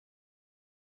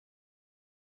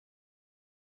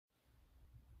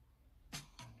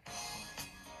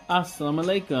Assalamu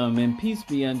alaikum and peace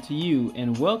be unto you,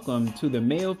 and welcome to the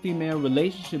male-female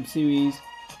relationship series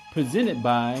presented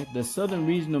by the Southern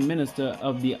Regional Minister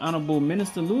of the Honorable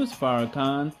Minister Louis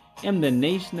Farrakhan and the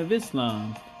Nation of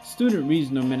Islam, Student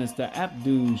Regional Minister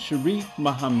Abdul Sharif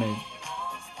Muhammad.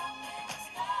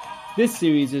 This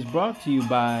series is brought to you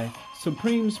by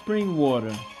Supreme Spring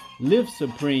Water. Live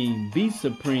supreme, be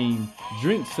supreme,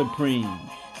 drink supreme.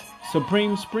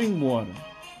 Supreme Spring Water.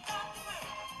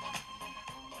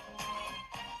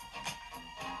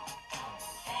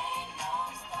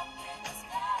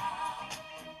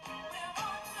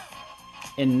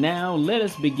 And now let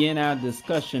us begin our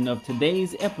discussion of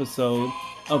today's episode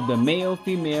of the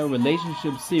Male-Female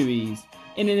Relationship Series.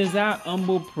 And it is our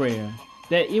humble prayer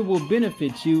that it will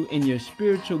benefit you in your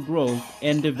spiritual growth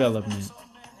and development.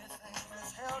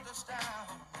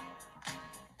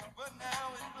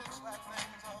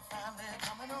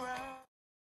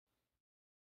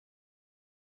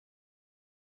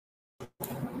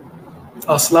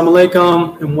 Assalamu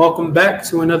alaikum and welcome back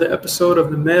to another episode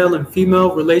of the Male and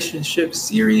Female Relationship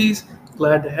Series.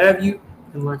 Glad to have you.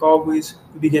 And like always,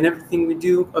 we begin everything we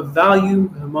do of value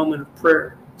with a moment of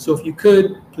prayer. So if you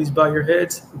could, please bow your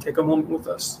heads and take a moment with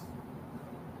us.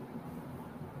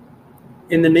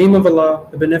 In the name of Allah,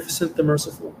 the Beneficent, the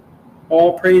Merciful,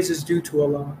 all praise is due to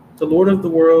Allah, the Lord of the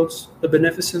worlds, the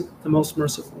Beneficent, the Most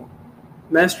Merciful,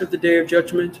 Master of the Day of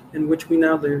Judgment in which we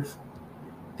now live.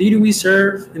 Thee do we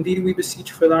serve, and thee do we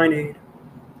beseech for thine aid.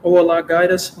 O Allah,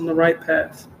 guide us on the right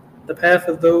path, the path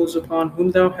of those upon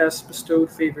whom thou hast bestowed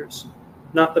favors,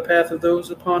 not the path of those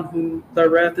upon whom thy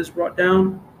wrath is brought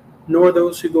down, nor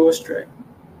those who go astray.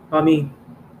 Ameen.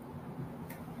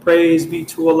 Praise be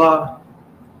to Allah.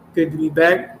 Good to be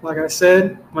back. Like I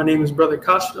said, my name is Brother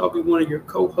Kashid. I'll be one of your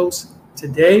co-hosts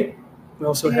today. We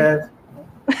also have...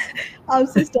 I'm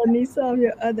Sister Anissa. I'm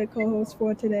your other co-host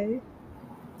for today.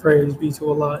 Praise be to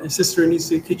Allah. And Sister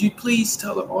Anissa, could you please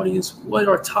tell the audience what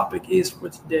our topic is for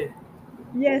today?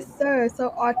 Yes, sir. So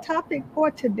our topic for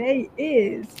today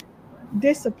is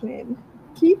discipline,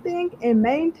 keeping and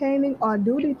maintaining our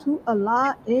duty to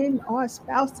Allah and our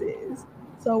spouses.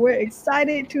 So we're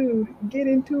excited to get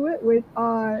into it with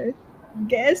our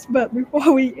guest. But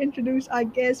before we introduce our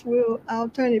guest, I'll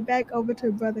turn it back over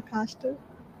to Brother Costa.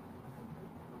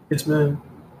 Yes, ma'am.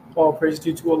 All praise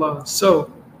due to Allah.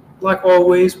 So, like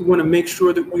always, we want to make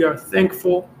sure that we are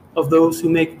thankful of those who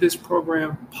make this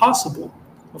program possible.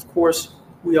 Of course,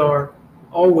 we are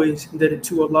always indebted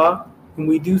to Allah, and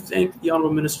we do thank the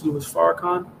Honorable Minister Louis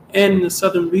Farrakhan, and in the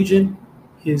Southern region,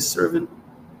 his servant,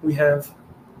 we have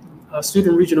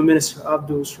Student Regional Minister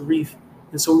Abdul Sharif.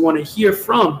 And so we want to hear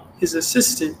from his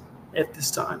assistant at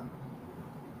this time.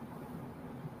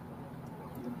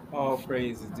 All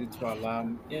praise is due to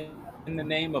Allah. In the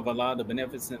name of Allah, the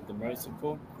Beneficent, the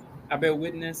Merciful, I bear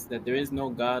witness that there is no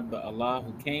God but Allah,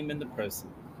 who came in the person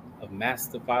of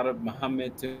Master Father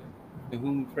Muhammad, to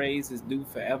whom praise is due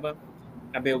forever.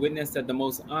 I bear witness that the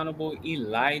most honorable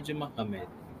Elijah Muhammad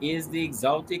is the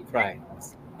exalted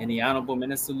Christ, and the honorable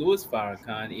Minister Louis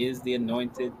Farrakhan is the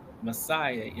anointed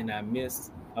Messiah in our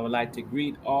midst. I would like to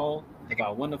greet all of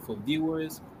our wonderful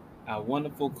viewers, our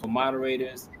wonderful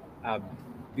co-moderators, our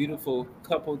beautiful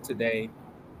couple today,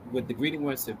 with the greeting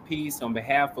words of peace on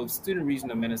behalf of Student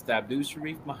Regional Minister Abdul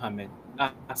Sharif Muhammad.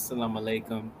 Assalamu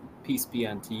alaikum. Peace be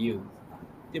unto you.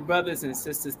 Dear brothers and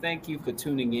sisters, thank you for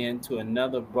tuning in to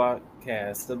another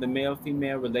broadcast of the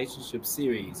Male-Female Relationship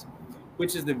Series,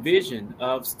 which is the vision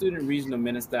of Student Regional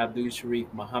Minister Abdul Sharif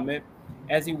Muhammad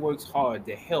as he works hard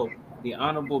to help the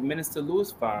Honorable Minister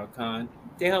Louis Farrakhan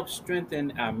to help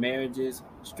strengthen our marriages,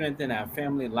 strengthen our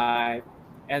family life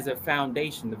as a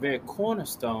foundation, the very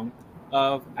cornerstone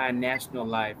of our national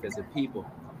life as a people.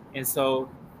 And so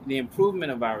the improvement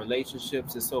of our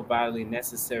relationships is so vitally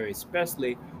necessary,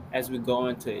 especially as we go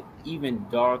into even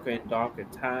darker and darker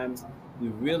times. We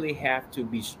really have to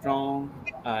be strong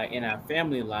in our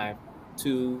family life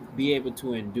to be able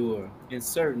to endure and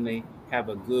certainly have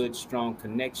a good, strong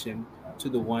connection to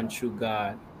the one true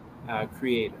God, our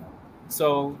Creator.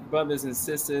 So, brothers and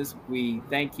sisters, we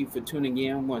thank you for tuning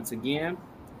in once again.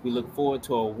 We look forward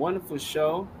to a wonderful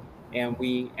show. And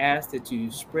we ask that you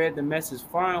spread the message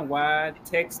far and wide,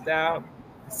 text out,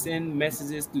 send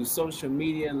messages through social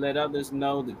media, and let others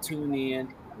know to tune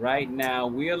in right now.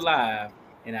 We're live,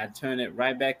 and I turn it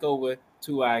right back over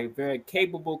to our very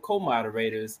capable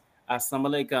co-moderators.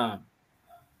 Assalamu alaikum.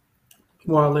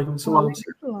 Wa alaikum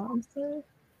salam, sir.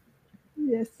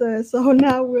 Yes, sir. So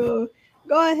now we'll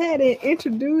go ahead and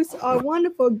introduce our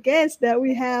wonderful guests that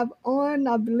we have on.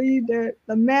 I believe they're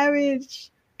the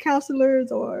marriage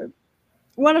counselors or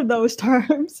one of those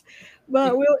terms,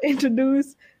 but we'll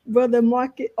introduce Brother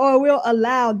Marcus, or we'll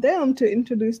allow them to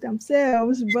introduce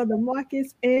themselves, Brother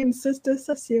Marcus and Sister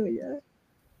Cecilia.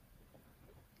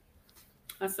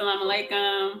 Assalamu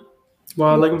alaikum.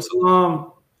 Wa alaikum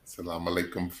salam. Assalamu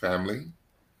alaikum, family.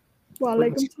 Wa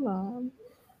alaikum salam.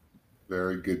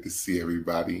 Very good to see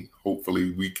everybody.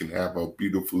 Hopefully we can have a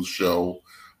beautiful show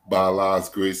by Allah's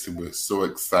grace, and we're so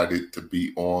excited to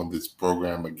be on this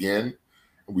program again.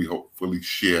 We hopefully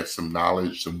share some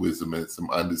knowledge, some wisdom, and some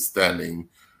understanding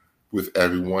with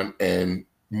everyone, and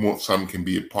some can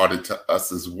be imparted to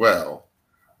us as well.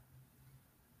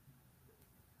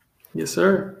 Yes,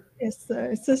 sir. Yes,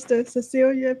 sir. Sister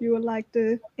Cecilia, if you would like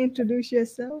to introduce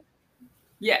yourself.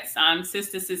 Yes, I'm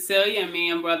Sister Cecilia, and me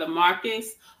and Brother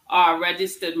Marcus are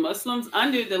registered Muslims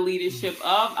under the leadership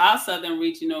of our Southern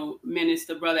Regional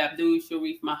Minister, Brother Abdul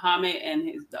Sharif Muhammad,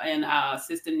 and our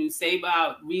Sister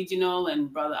Nusayba, regional,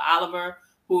 and Brother Oliver,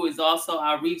 who is also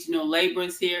our regional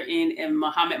laborers here in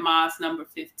Muhammad Mosque number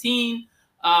 15.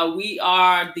 We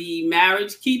are the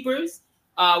marriage keepers.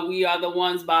 We are the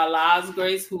ones, by Allah's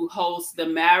grace, who host the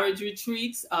marriage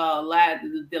retreats.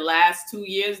 The last 2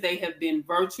 years, they have been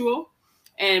virtual.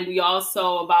 And we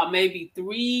also, about maybe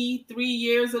three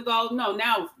years ago, now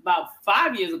about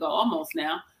 5 years ago, almost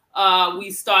now,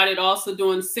 we started also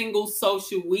doing single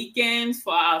social weekends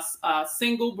for our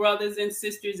single brothers and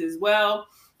sisters as well,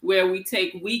 where we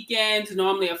take weekends,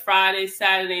 normally a Friday,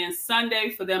 Saturday, and Sunday,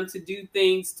 for them to do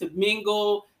things to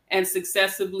mingle and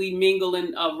successively mingle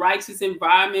in a righteous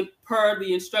environment per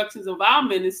the instructions of our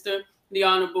minister, the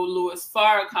Honorable Louis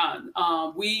Farrakhan.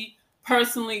 We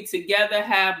personally together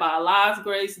have, by Allah's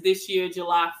grace, this year,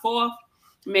 July 4th,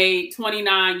 made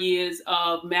 29 years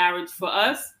of marriage for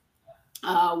us.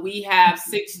 We have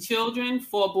 6 children,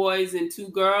 4 boys and 2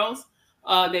 girls.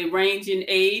 They range in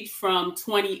age from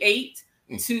 28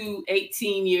 to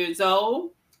 18 years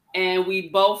old. And we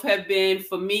both have been,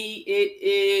 for me, it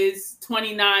is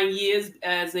 29 years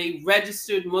as a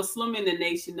registered Muslim in the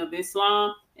Nation of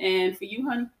Islam. And for you,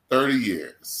 honey? 30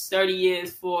 years. 30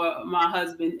 years for my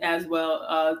husband as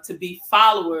well, to be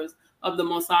followers of the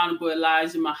Most Honorable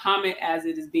Elijah Muhammad, as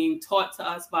it is being taught to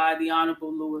us by the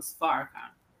Honorable Louis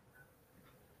Farrakhan.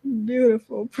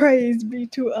 Beautiful. Praise be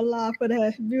to Allah for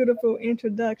that beautiful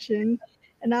introduction.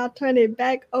 And I'll turn it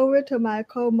back over to my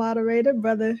co-moderator,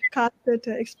 Brother Costa,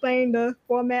 to explain the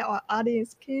format our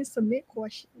audience can submit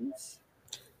questions.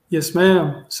 Yes,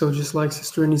 ma'am. So just like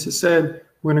Sister Anissa said,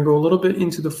 we're going to go a little bit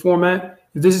into the format.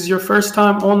 If this is your first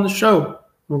time on the show,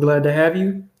 we're glad to have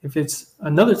you. If it's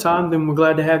another time, then we're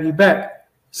glad to have you back.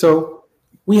 So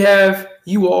we have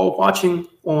you all watching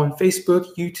on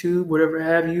Facebook, YouTube, whatever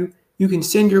have you. You can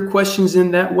send your questions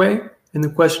in that way, and the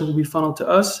question will be funneled to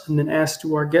us and then asked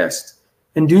to our guests.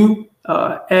 And do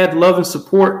add love and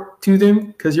support to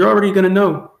them, because you're already going to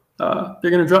know they're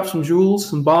going to drop some jewels,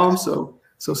 some bombs. So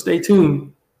stay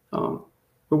tuned. But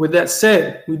with that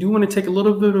said, we do want to take a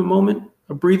little bit of a moment,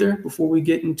 a breather, before we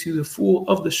get into the full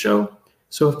of the show.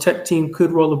 So if Tech Team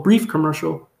could roll a brief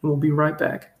commercial, and we'll be right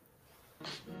back.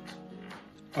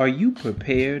 Are you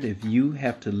prepared if you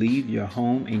have to leave your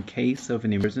home in case of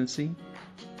an emergency?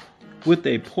 With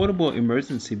a portable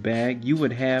emergency bag, you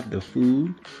would have the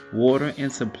food, water,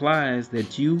 and supplies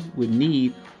that you would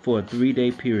need for a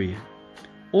 3-day period.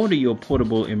 Order your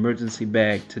portable emergency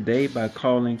bag today by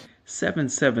calling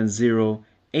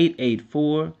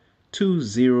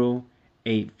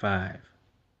 770-884-2085.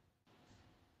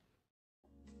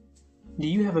 Do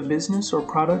you have a business or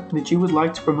product that you would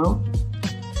like to promote?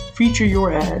 Feature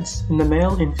your ads in the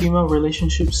Male and Female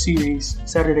Relationships series,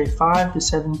 Saturday 5 to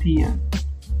 7 p.m.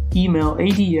 Email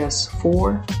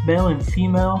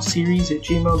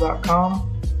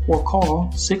ads4maleandfemaleseries@gmail.com or call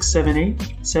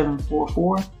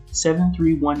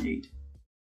 678-744-7318.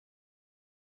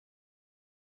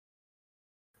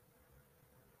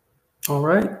 All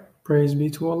right. Praise be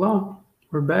to Allah.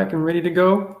 We're back and ready to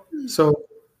go. So,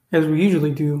 as we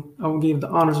usually do, I will give the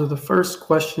honors of the first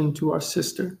question to our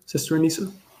sister, Sister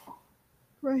Anissa.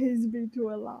 Praise be to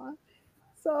Allah.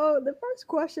 So the first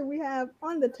question we have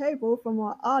on the table from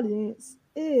our audience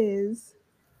is,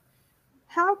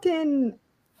 how can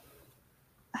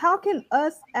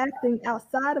us acting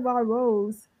outside of our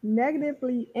roles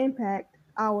negatively impact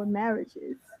our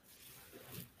marriages?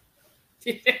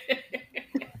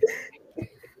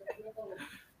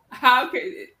 How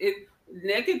can it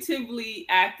negatively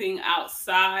acting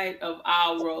outside of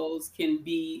our roles can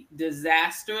be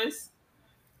disastrous,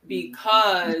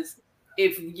 because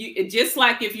if you, just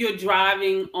like if you're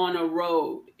driving on a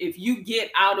road, if you get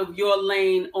out of your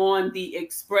lane on the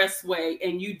expressway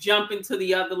and you jump into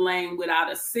the other lane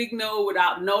without a signal,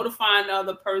 without notifying the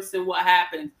other person what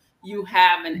happened, you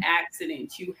have an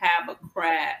accident, you have a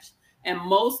crash. And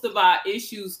most of our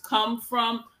issues come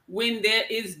from when there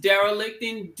is derelict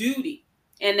in duty.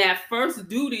 And that first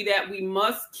duty that we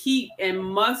must keep and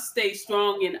must stay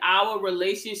strong in our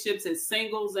relationships as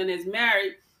singles and as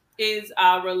married is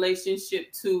our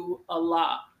relationship to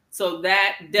Allah. So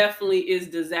that definitely is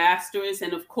disastrous.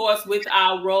 And of course, with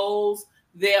our roles,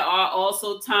 there are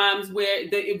also times where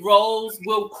the roles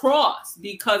will cross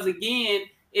because, again,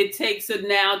 it takes a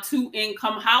now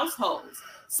two-income households.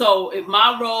 So if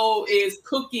my role is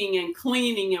cooking and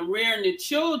cleaning and rearing the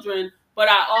children, but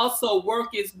I also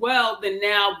work as well, then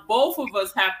now both of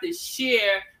us have to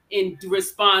share in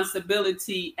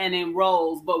responsibility and in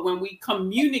roles. But when we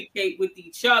communicate with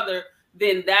each other,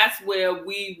 then that's where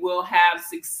we will have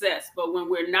success. But when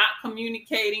we're not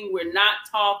communicating, we're not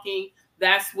talking,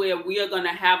 that's where we are going to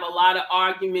have a lot of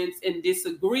arguments and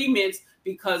disagreements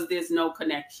because there's no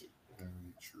connection. Very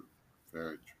true.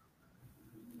 Very true.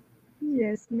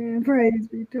 Yes, man. Praise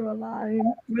be to Allah. And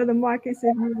Brother Marcus,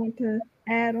 if you want to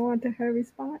add on to her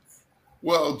response.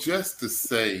 Well, just to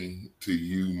say to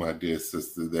you, my dear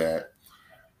sister, that,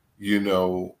 you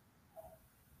know,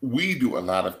 we do a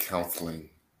lot of counseling,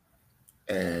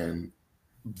 and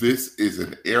this is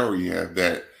an area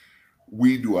that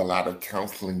we do a lot of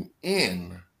counseling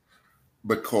in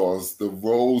because the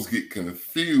roles get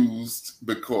confused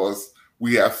because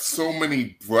we have so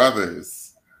many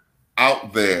brothers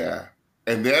out there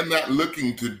and they're not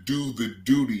looking to do the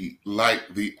duty like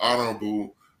the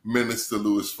Honorable Minister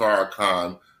Louis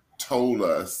Farrakhan told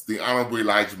us, the Honorable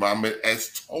Elijah Muhammad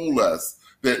has told us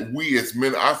that we as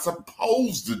men are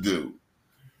supposed to do.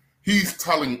 He's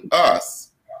telling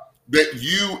us that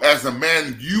you as a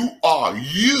man, you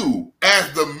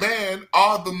as the man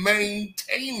are the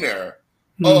maintainer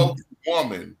of the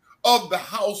woman, of the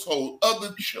household, of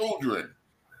the children.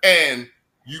 And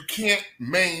you can't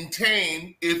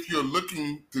maintain if you're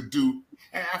looking to do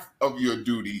half of your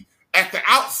duty at the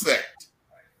outset.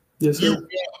 Yes, sir. You want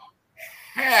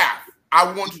half.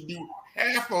 I want to do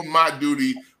half of my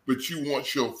duty, but you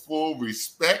want your full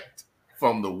respect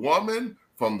from the woman,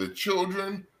 from the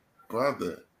children.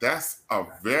 Brother, that's a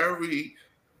very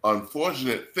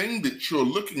unfortunate thing that you're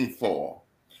looking for.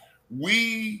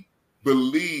 We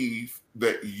believe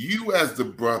that you as the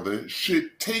brother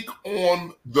should take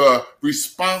on the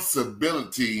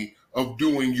responsibility of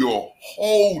doing your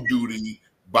whole duty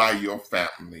by your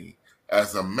family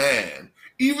as a man,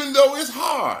 even though it's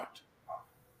hard.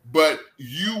 But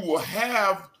you will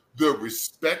have the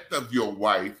respect of your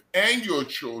wife and your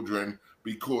children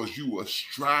because you are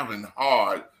striving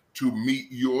hard to meet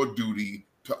your duty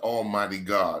to Almighty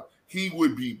God. He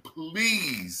would be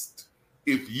pleased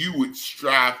if you would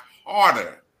strive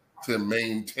harder to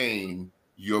maintain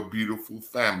your beautiful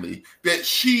family that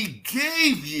she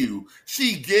gave you.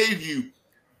 She gave you,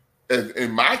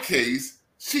 in my case,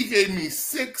 she gave me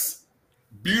 6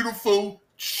 beautiful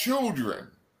children.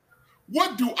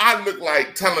 What do I look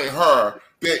like telling her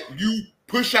that you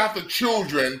push out the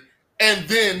children and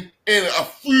then in a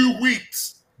few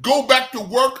weeks go back to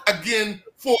work again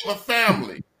for the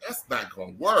family? That's not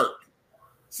going to work.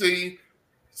 See,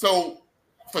 so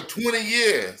for 20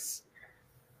 years,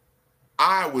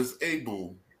 I was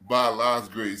able, by Allah's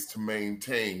grace, to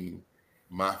maintain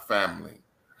my family.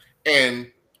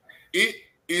 And it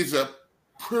is a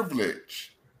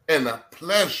privilege and a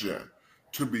pleasure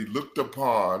to be looked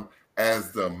upon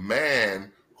as the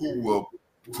man who will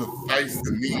suffice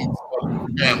the needs of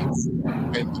the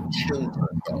family and the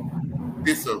children.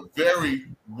 It's a very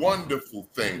wonderful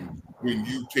thing when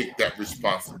you take that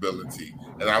responsibility.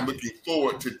 And I'm looking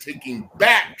forward to taking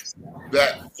back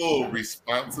that full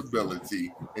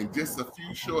responsibility in just a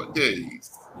few short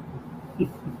days.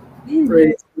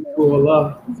 Praise be to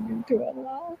Allah. Praise be to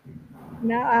Allah.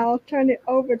 Now I'll turn it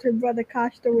over to Brother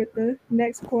Costa with the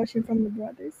next question from the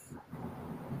brothers.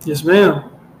 Yes,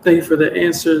 ma'am. Thank you for the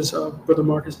answers, Brother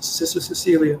Marcus and Sister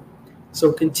Cecilia.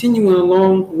 So continuing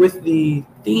along with the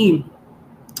theme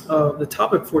of the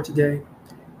topic for today,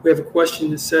 we have a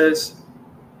question that says,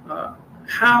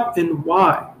 how and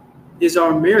why is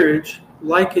our marriage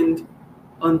likened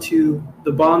unto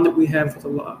the bond that we have with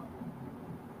Allah?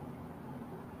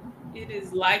 It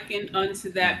is likened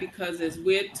unto that because as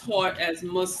we're taught as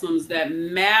Muslims that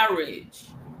marriage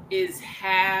is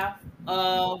half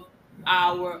of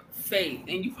our faith.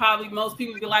 And you probably, most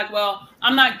people be like, well,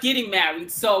 I'm not getting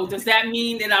married, so does that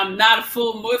mean that I'm not a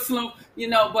full Muslim? You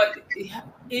know, but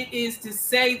it is to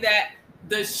say that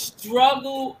the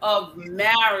struggle of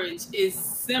marriage is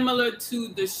similar to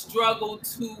the struggle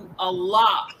to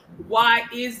Allah. Why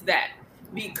is that?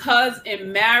 Because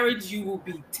in marriage you will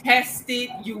be tested,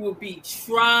 you will be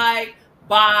tried,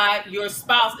 by your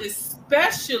spouse,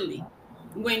 especially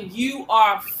when you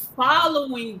are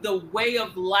following the way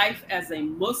of life as a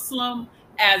Muslim,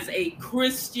 as a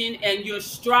Christian, and you're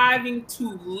striving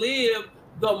to live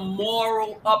the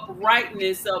moral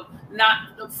uprightness of not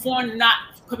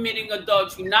committing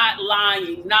adultery, not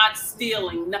lying, not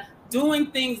stealing, not doing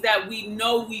things that we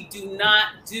know we do not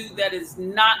do, that is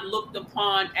not looked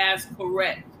upon as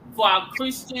correct. For our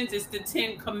Christians, it's the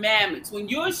 10 Commandments. When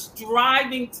you're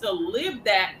striving to live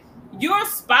that, your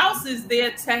spouse is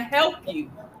there to help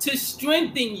you, to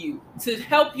strengthen you, to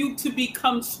help you to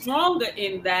become stronger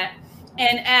in that.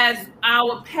 And as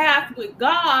our path with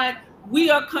God, we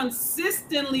are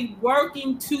consistently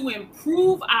working to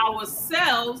improve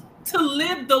ourselves to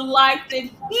live the life that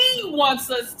He wants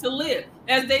us to live.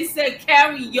 As they say,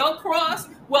 carry your cross.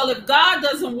 Well, if God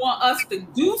doesn't want us to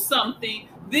do something,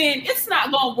 then it's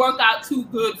not going to work out too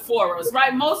good for us,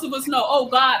 right? Most of us know, oh,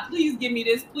 God, please give me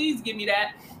this, please give me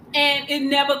that. And it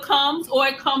never comes, or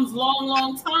it comes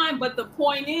long time. But the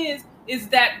point is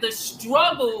that the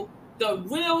struggle, the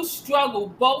real struggle,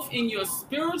 both in your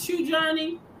spiritual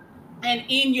journey and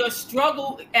in your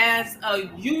struggle as a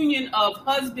union of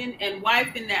husband and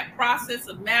wife in that process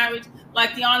of marriage,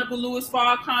 like the Honorable Louis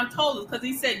Farrakhan told us, because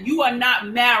he said, you are not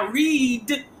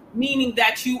married, meaning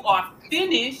that you are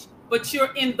finished, but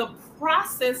you're in the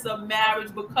process of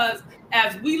marriage, because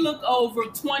as we look over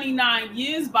 29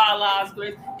 years by Allah's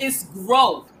grace, it's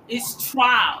growth, it's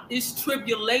trial, it's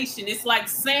tribulation. It's like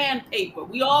sandpaper.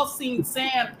 We all seen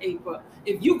sandpaper.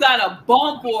 If you got a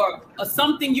bump or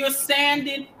something you're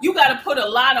sanding, you got to put a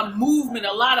lot of movement,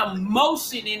 a lot of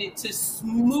motion in it to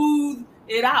smooth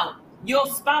it out. Your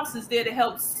spouse is there to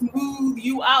help smooth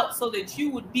you out so that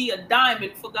you would be a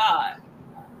diamond for God.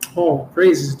 Oh,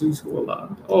 praise is due to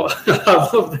Allah. Oh,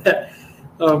 I love that.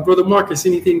 Brother Marcus,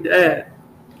 anything to add?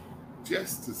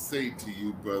 Just to say to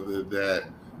you, brother, that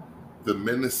the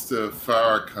Minister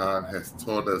Farrakhan has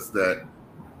taught us that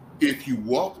if you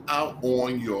walk out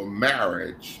on your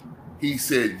marriage, he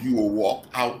said you will walk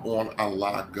out on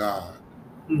Allah God.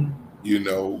 Mm-hmm. You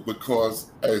know,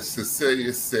 because as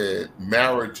Cecilia said,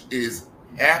 marriage is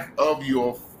half of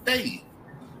your faith.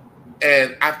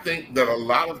 And I think that a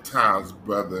lot of times,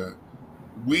 brother,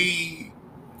 we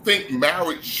think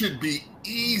marriage should be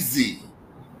easy.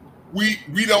 We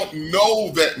don't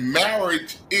know that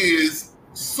marriage is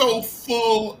so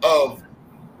full of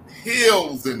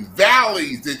hills and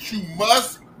valleys that you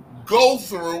must go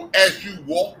through as you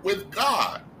walk with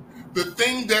God. The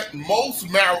thing that most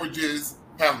marriages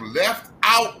have left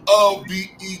out of the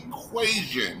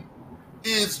equation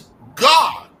is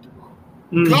God.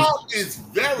 God is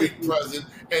very present,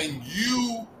 and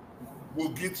you will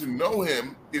get to know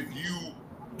him if you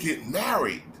get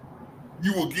married.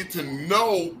 You will get to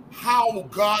know how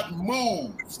God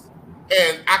moves.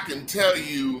 And I can tell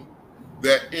you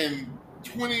that in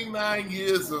 29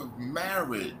 years of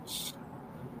marriage,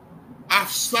 I've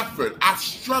suffered, I've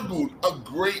struggled a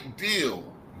great deal,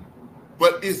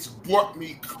 but it's brought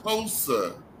me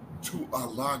closer to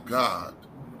Allah God.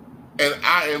 And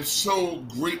I am so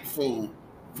grateful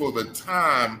for the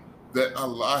time that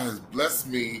Allah has blessed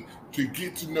me to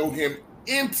get to know him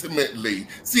intimately.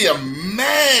 See, a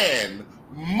man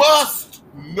must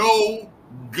know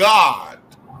God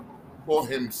for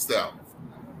himself.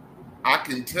 I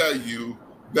can tell you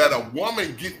that a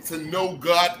woman gets to know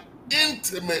God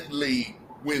intimately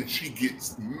when she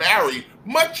gets married,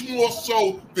 much more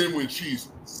so than when she's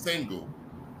single.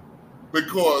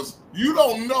 Because you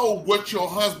don't know what your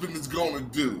husband is going to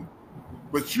do,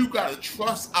 but you got to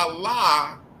trust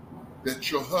Allah that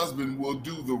your husband will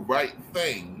do the right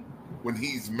thing when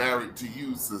he's married to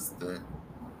you, sister.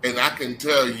 And I can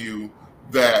tell you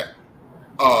that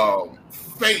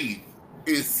faith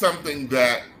is something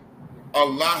that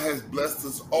Allah has blessed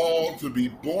us all to be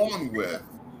born with.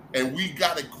 And we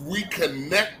got to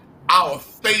reconnect our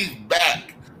faith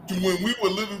back to when we were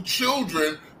little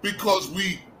children, because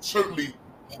we certainly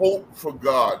hope for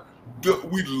God.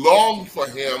 We long for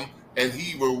him, and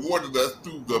he rewarded us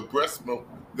through the breast milk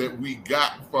that we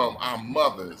got from our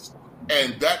mothers.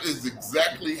 And that is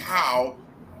exactly how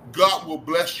God will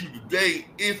bless you today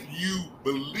if you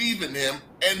believe in him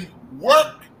and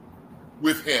work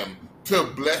with him to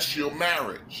bless your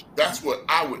marriage. That's what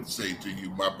I would say to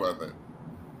you, my brother.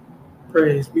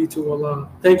 Praise be to Allah.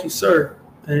 Thank you, sir.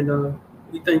 And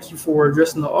we thank you for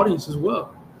addressing the audience as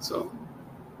well. So,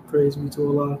 praise be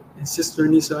to Allah. And Sister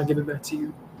Anissa, I give it back to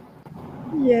you.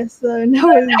 Yes, sir.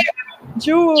 No,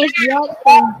 Jules,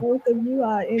 and both of you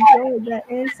enjoyed that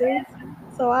answer.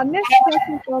 So our next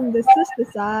question from the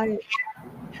sister side: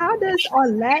 how does our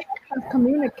lack of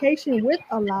communication with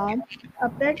Allah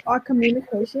affect our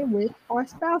communication with our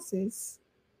spouses?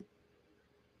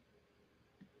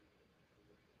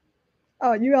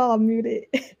 Oh, you all muted.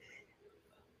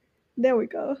 There we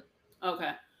go.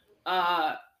 Okay.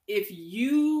 If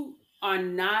you are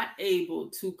not able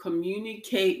to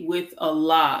communicate with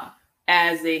Allah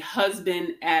as a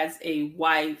husband, as a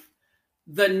wife,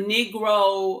 the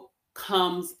Negro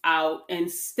comes out and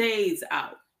stays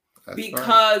out. That's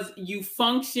because right. You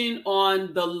function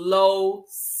on the low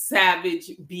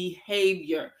savage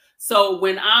behavior. So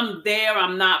when I'm there,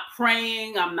 I'm not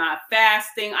praying, I'm not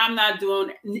fasting, I'm not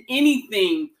doing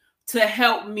anything to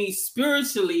help me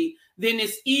spiritually, then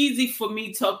it's easy for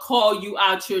me to call you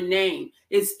out your name.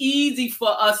 It's easy for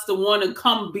us to want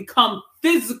to become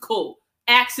physical,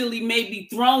 actually maybe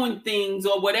throwing things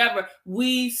or whatever.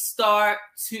 We start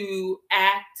to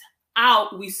act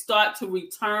out. We start to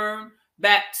return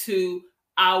back to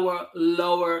our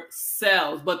lower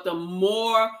selves. But the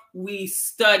more we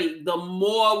study, the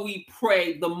more we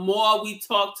pray, the more we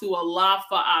talk to Allah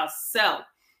for ourselves,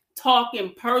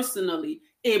 talking personally,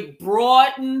 it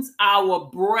broadens our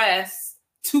breasts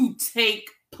to take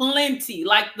plenty.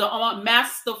 Like the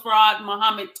Master Farad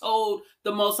Muhammad told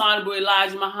the Most Honorable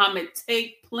Elijah Muhammad,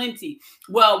 take plenty.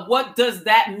 Well, what does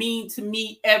that mean to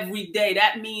me every day?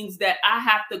 That means that I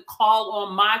have to call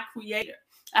on my Creator.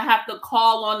 I have to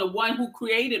call on the one who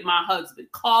created my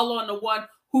husband. Call on the one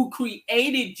who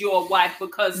created your wife,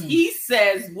 because he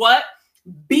says what?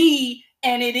 Be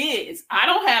and it is. I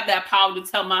don't have that power to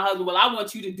tell my husband, well, I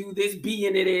want you to do this, be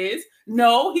and it is.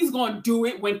 No, he's going to do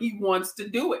it when he wants to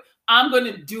do it. I'm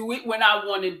going to do it when I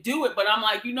want to do it. But I'm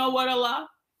like, you know what, Allah?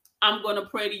 I'm going to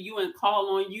pray to you and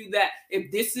call on you that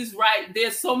if this is right,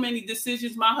 there's so many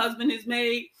decisions my husband has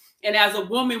made. And as a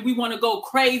woman, we want to go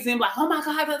crazy and like, oh my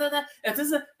God,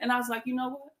 and I was like, you know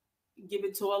what? Give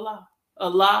it to Allah.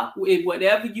 Allah,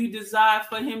 whatever you desire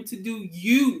for him to do,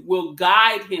 you will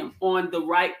guide him on the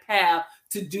right path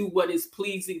to do what is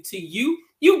pleasing to you.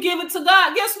 You give it to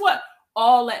God. Guess what?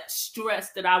 All that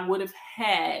stress that I would have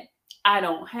had, I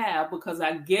don't have, because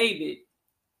I gave it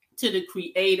to the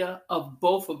Creator of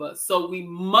both of us. So we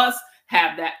must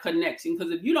have that connection,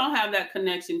 because if you don't have that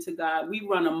connection to God, we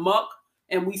run amok.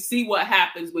 And we see what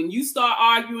happens when you start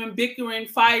arguing, bickering,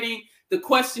 fighting. The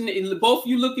question is, both of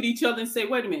you look at each other and say,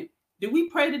 wait a minute, did we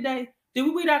pray today? Did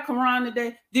we read our Quran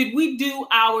today? Did we do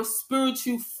our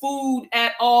spiritual food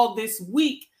at all this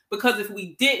week? Because if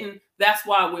we didn't, that's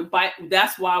why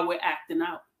we're acting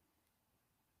out.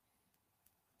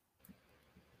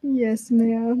 Yes,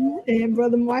 ma'am. And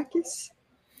Brother Marcus?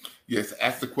 Yes,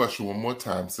 ask the question one more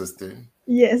time, sister.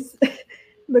 Yes.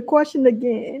 The question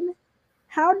again.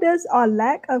 How does our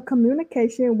lack of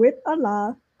communication with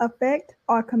Allah affect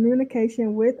our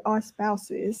communication with our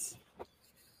spouses?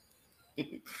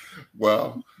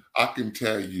 Well, I can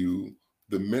tell you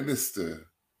the Minister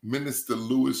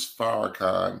Louis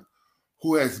Farrakhan,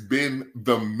 who has been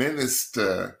the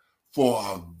minister for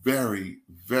a very,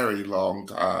 very long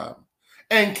time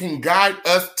and can guide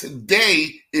us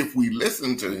today if we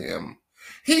listen to him.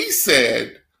 He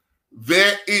said,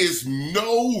 there is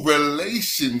no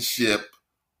relationship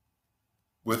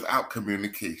without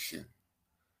communication.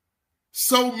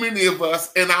 So many of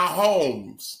us in our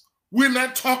homes, we're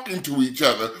not talking to each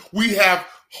other. We have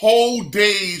whole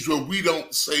days where we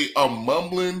don't say a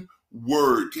mumbling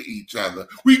word to each other.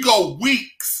 We go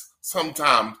weeks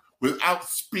sometimes without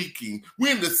speaking.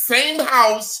 We're in the same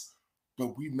house,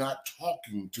 but we're not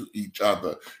talking to each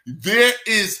other. There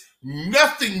is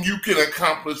nothing you can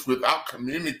accomplish without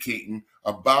communicating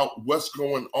about what's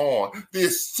going on.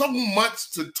 There's so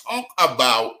much to talk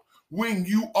about when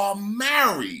you are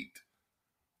married,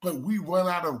 but we run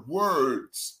out of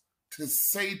words to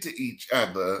say to each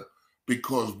other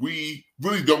because we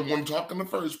really don't want to talk in the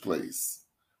first place.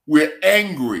 We're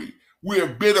angry, we're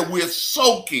bitter, we're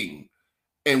soaking,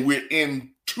 and we're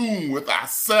in tune with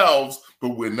ourselves,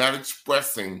 but we're not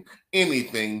expressing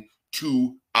anything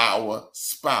to our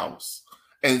spouse.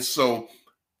 And so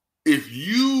if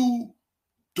you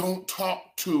don't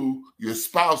talk to your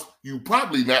spouse, you're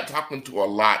probably not talking to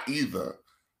Allah either,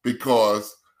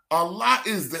 because Allah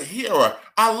is the hearer.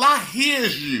 Allah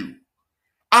hears you.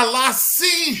 Allah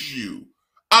sees you.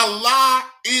 Allah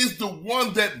is the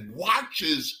one that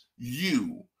watches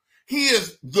you. He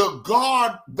is the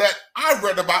God that I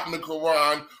read about in the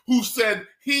Quran, who said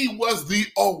he was the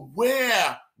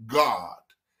aware God.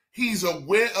 He's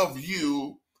aware of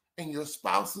you, and your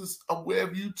spouse is aware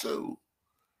of you too.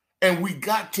 And we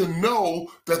got to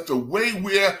know that the way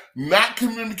we're not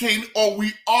communicating or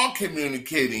we are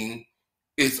communicating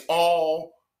is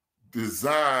all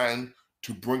designed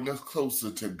to bring us closer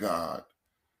to God.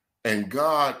 And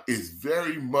God is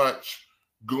very much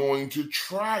going to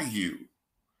try you.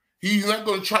 He's not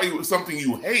going to try you with something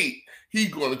you hate.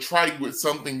 He's going to try you with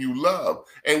something you love.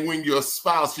 And when your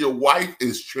spouse, your wife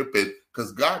is tripping,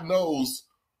 because God knows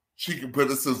she can put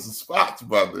us in some spots,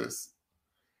 brothers.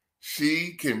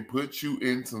 She can put you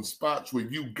in some spots where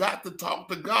you got to talk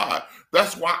to God.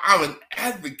 That's why I'm an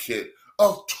advocate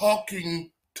of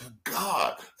talking to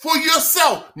God for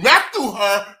yourself, not through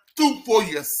her, for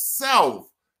yourself.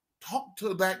 Talk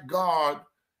to that God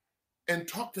and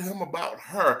talk to him about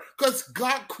her, because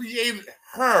God created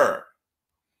her.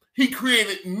 He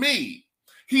created me.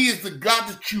 He is the God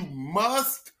that you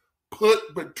must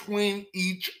put between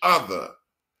each other.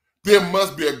 There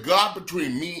must be a God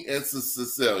between me and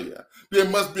Cecilia. There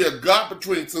must be a God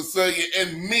between Cecilia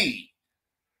and me.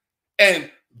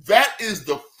 And that is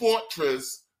the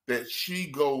fortress that she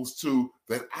goes to,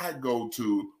 that I go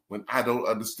to when I don't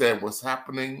understand what's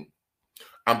happening.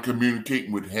 I'm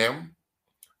communicating with him.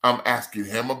 I'm asking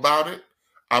him about it.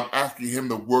 I'm asking him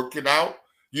to work it out.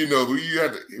 You know,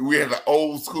 we had an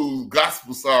old school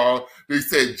gospel song. They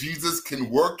said, Jesus can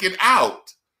work it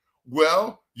out.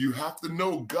 Well, you have to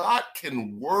know God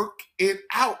can work it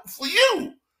out for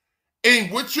you.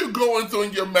 And what you're going through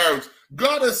in your marriage,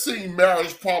 God has seen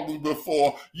marriage problems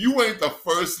before. You ain't the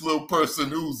first little person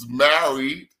who's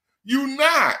married. You're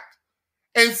not.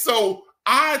 And so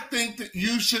I think that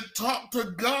you should talk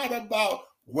to God about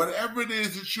whatever it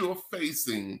is that you're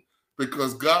facing,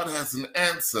 because God has an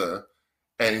answer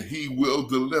and he will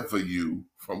deliver you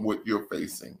from what you're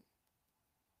facing.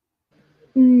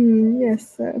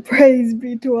 Yes, sir. Praise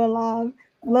be to Allah.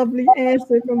 Lovely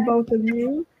answer from both of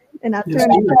you. And I turn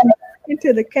it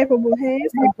into the capable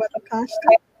hands of Brother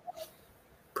Costa.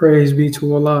 Praise be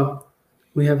to Allah.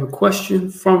 We have a question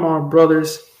from our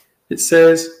brothers. It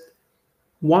says,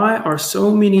 why are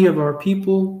so many of our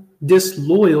people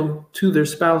disloyal to their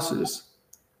spouses?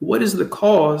 What is the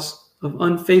cause of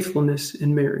unfaithfulness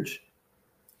in marriage?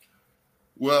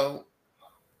 Well,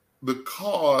 the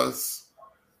cause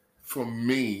for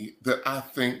me that I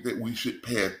think that we should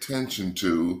pay attention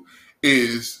to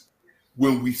is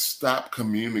when we stop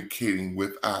communicating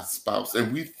with our spouse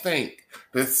and we think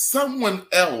that someone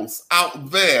else out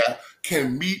there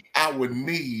can meet our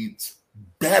needs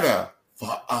better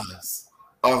for us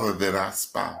other than our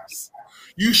spouse.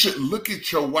 You should look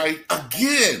at your wife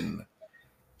again.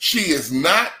 She is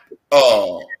not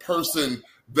a person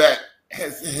that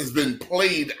has been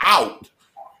played out.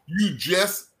 You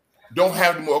just don't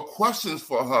have more questions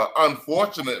for her,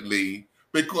 unfortunately,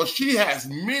 because she has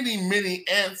many, many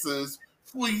answers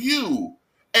for you.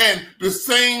 And the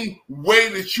same way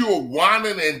that you are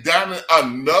whining and dining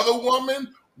another woman,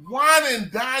 whine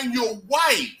and dine your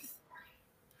wife.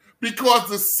 Because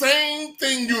the same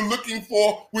thing you're looking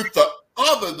for with the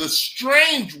other, the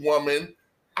strange woman,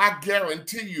 I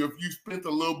guarantee you, if you spent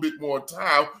a little bit more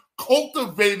time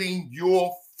cultivating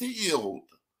your field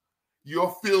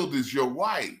is your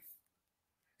wife.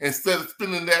 Instead of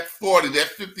spending that $40, that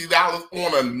 $50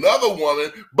 on another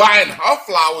woman, buying her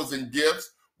flowers and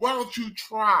gifts, why don't you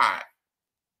try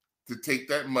to take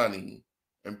that money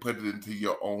and put it into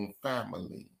your own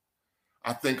family?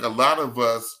 I think a lot of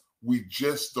us, we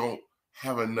just don't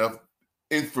have enough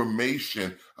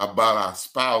information about our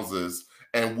spouses,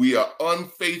 and we are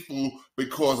unfaithful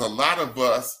because a lot of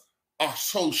us are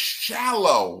so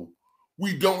shallow.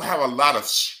 We don't have a lot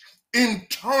of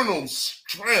internal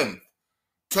strength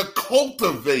to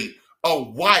cultivate a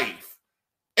wife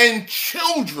and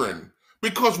children.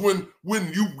 Because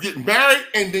when you get married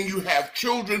and then you have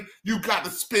children, you got to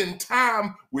spend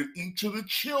time with each of the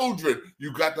children.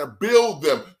 You got to build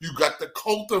them. You got to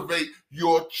cultivate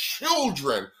your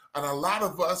children. And a lot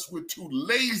of us, we're too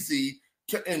lazy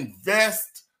to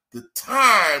invest the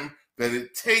time that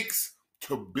it takes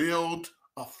to build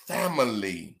a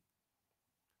family,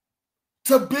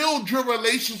 to build your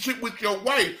relationship with your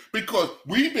wife. Because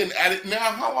we've been at it now,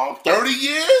 how long? 30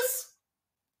 years?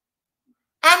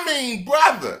 I mean,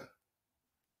 brother,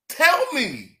 tell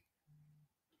me,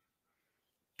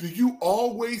 do you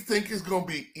always think it's going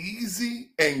to be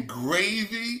easy and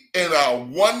gravy and a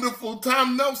wonderful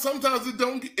time? No, sometimes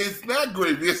it's not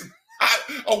gravy. It's not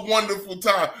a wonderful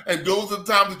time. And those are the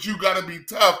times that you got to be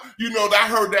tough. You know, I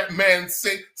heard that man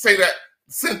say that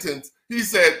sentence. He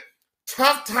said,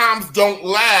 tough times don't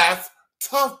last,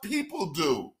 tough people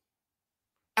do.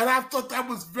 And I thought that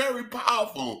was very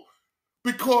powerful,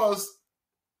 because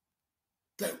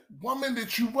that woman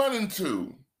that you run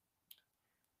into,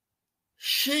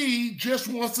 she just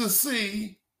wants to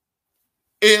see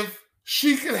if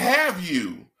she can have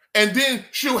you. And then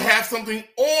she'll have something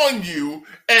on you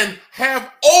and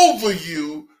have over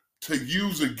you to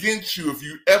use against you if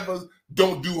you ever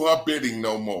don't do her bidding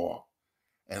no more.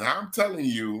 And I'm telling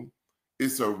you,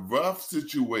 it's a rough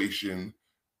situation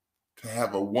to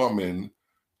have a woman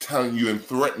telling you and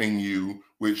threatening you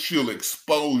which she'll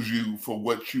expose you for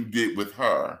what you did with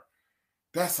her.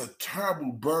 That's a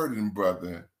terrible burden,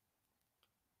 brother,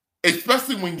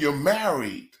 especially when you're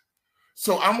married.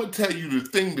 So I'm going to tell you the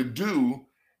thing to do.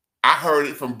 I heard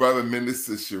it from Brother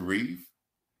Minister Sharif.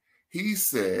 He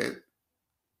said,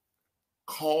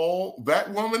 call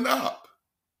that woman up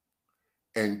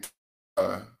and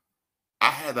I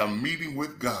had a meeting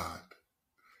with God.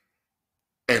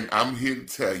 And I'm here to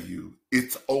tell you,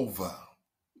 it's over.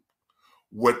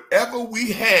 Whatever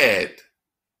we had,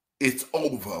 it's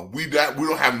over. We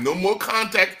don't have no more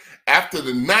contact after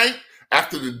the night,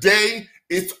 after the day.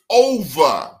 It's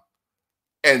over.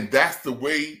 And that's the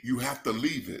way you have to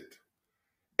leave it.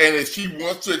 And if she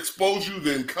wants to expose you,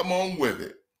 then come on with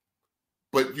it.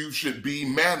 But you should be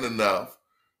man enough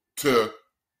to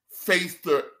face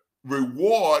the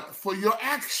reward for your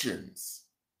actions.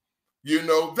 You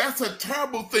know, that's a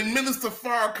terrible thing. Minister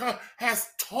Farrakhan has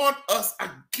taught us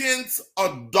against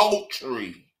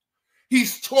adultery.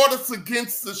 He's taught us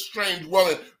against the strange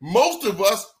woman. Most of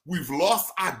us, we've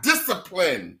lost our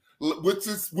discipline, which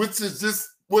is just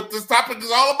what this topic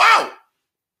is all about.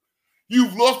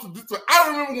 You've lost the discipline. I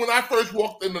remember when I first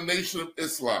walked in the Nation of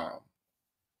Islam.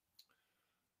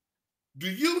 Do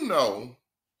you know,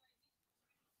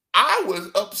 I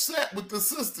was upset with the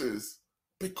sisters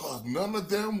because none of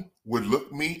them would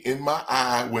look me in my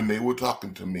eye when they were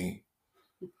talking to me.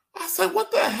 I said,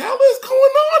 what the hell is going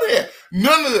on here?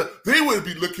 None of them, they would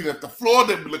be looking at the floor,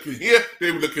 they'd be looking here,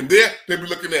 they'd be looking there, they'd be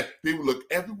looking there. They would look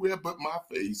everywhere but my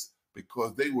face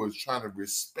because they were trying to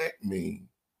respect me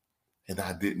and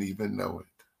I didn't even know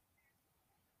it.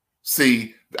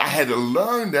 See, I had to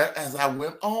learn that as I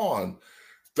went on.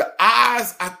 The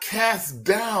eyes are cast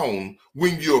down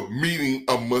when you're meeting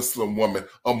a Muslim woman,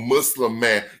 a Muslim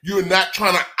man. You're not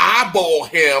trying to eyeball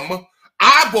him,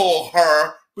 eyeball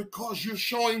her, because you're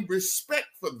showing respect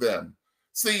for them.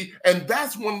 See, and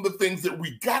that's one of the things that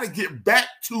we got to get back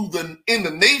to in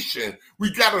the nation.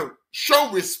 We got to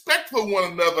show respect for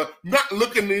one another, not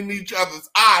looking in each other's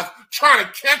eyes, trying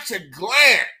to catch a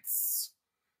glance.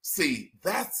 See,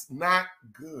 that's not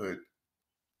good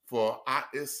for our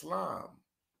Islam.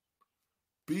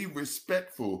 Be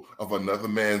respectful of another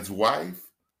man's wife,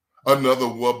 another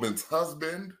woman's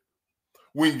husband,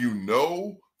 when you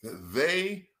know that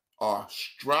they are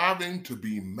striving to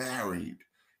be married.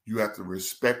 You have to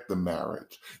respect the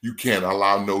marriage. You can't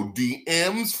allow no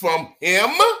DMs from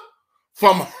him,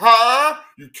 from her.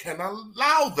 You can't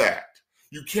allow that.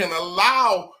 You can't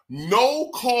allow no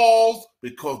calls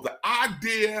because the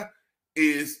idea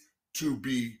is to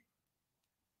be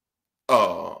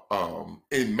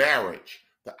in marriage.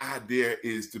 The idea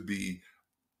is to be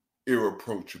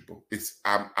irreproachable.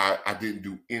 I didn't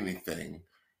do anything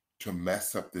to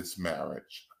mess up this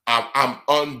marriage. I'm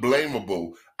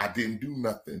unblameable. I didn't do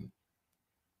nothing.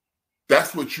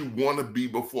 That's what you want to be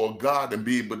before God and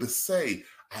be able to say,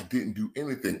 I didn't do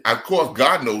anything. Of course,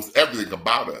 God knows everything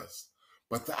about us.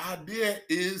 But the idea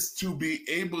is to be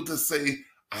able to say,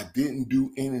 I didn't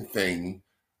do anything,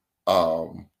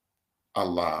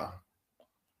 Allah,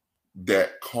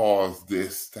 that caused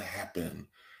this to happen.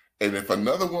 And if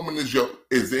another woman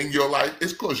is in your life,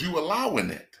 it's because you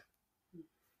allowing it.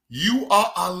 You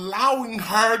are allowing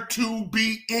her to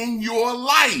be in your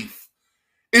life.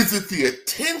 Is it the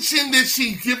attention that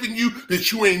she's giving you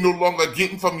that you ain't no longer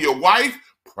getting from your wife?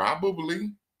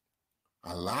 Probably.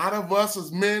 A lot of us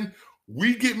as men,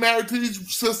 we get married to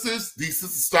these sisters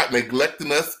start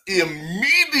neglecting us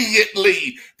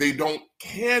immediately. They don't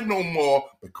care no more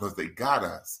because they got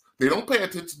us. They don't pay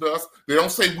attention to us. They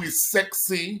don't say we're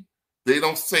sexy. They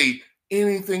don't say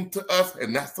anything to us.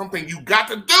 And that's something you got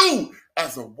to do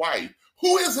as a wife.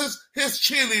 Who is his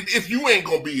cheerleader if you ain't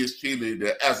going to be his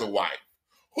cheerleader as a wife?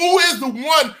 Who is the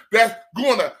one that's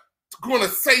going to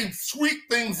say sweet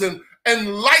things and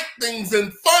light things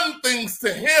and fun things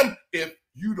to him if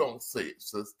you don't say it,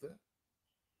 sister?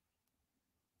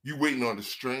 You waiting on a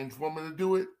strange woman to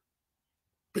do it?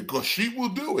 Because she will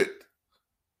do it.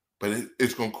 But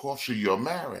it's going to cost you your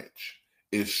marriage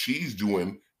if she's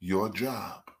doing your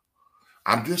job.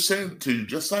 I'm just saying it to you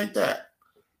just like that.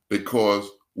 Because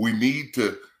we need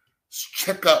to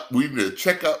check up. We need to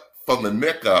check up from the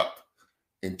neck up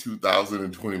in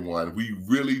 2021. We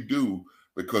really do,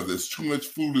 because there's too much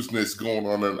foolishness going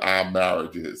on in our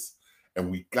marriages. And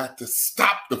we got to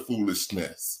stop the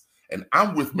foolishness. And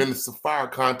I'm with Minister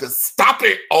Farrakhan to stop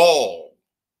it all.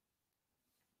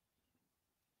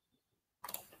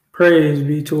 Praise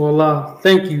be to Allah.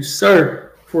 Thank you,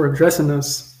 sir, for addressing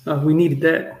us. We needed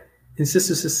that. And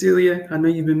Sister Cecilia, I know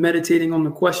you've been meditating on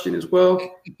the question as well.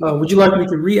 Would you like me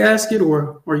to re-ask it,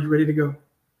 or are you ready to go?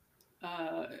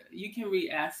 You can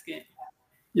re-ask it.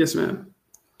 Yes, ma'am.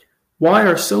 Why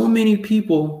are so many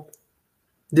people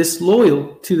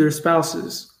disloyal to their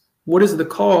spouses? What is the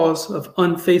cause of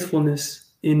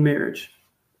unfaithfulness in marriage?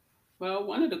 Well,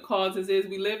 one of the causes is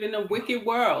we live in a wicked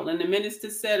world. And the minister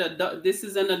said this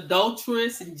is an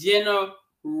adulterous generation.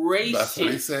 That's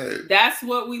what he said. That's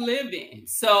what we live in.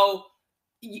 So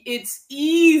it's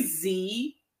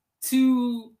easy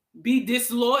to be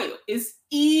disloyal. It's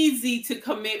easy to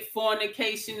commit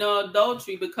fornication or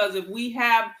adultery, because if we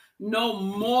have no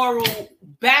moral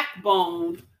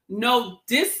backbone, no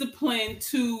discipline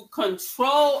to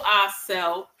control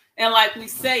ourselves, and like we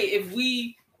say, if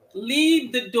we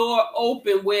leave the door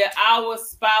open where our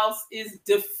spouse is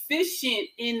deficient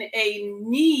in a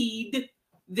need,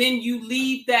 then you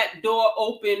leave that door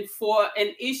open for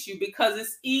an issue, because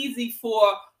it's easy for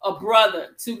a brother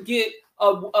to get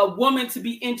a woman to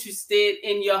be interested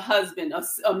in your husband,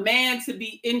 a man to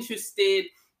be interested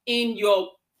in your,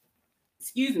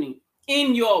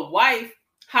 in your wife.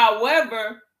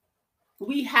 However,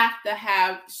 we have to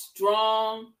have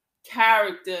strong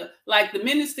character. Like the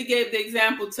minister gave the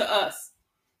example to us.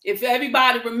 If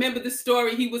everybody remember the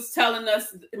story he was telling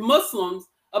us, Muslims,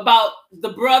 about the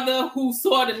brother who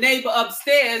saw the neighbor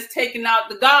upstairs taking out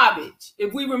the garbage.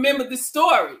 If we remember the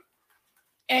story,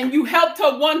 and you helped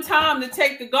her one time to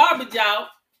take the garbage out,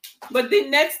 but then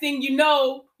next thing you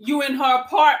know, you in her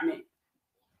apartment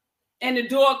and the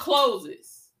door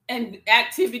closes and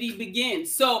activity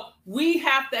begins. So we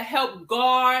have to help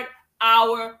guard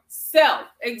ourselves.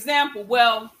 Example,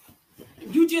 well,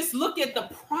 you just look at the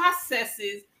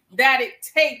processes that it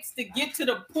takes to get to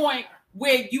the point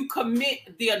where you commit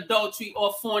the adultery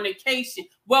or fornication.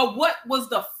 Well, what was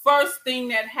the first thing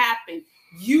that happened?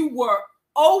 You were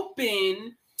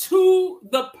open to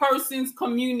the person's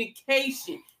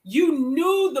communication. You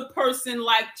knew the person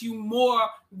liked you more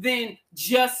than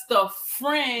just a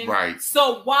friend. Right.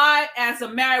 So why, as a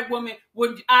married woman,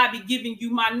 would I be giving you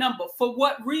my number? For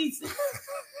what reason?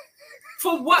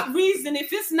 For what reason?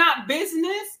 If it's not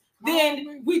business,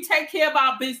 then we take care of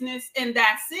our business and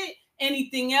that's it.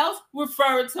 Anything else,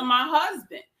 refer it to my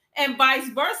husband. And vice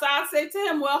versa. I say to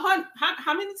him, well, honey,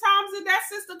 how many times did that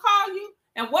sister call you?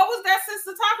 And what was that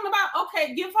sister talking about?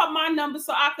 Okay, give her my number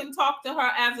so I can talk to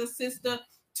her as a sister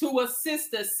to a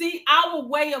sister. See, our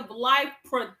way of life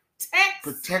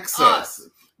protects us.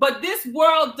 But this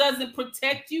world doesn't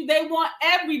protect you. They want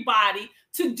everybody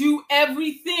to do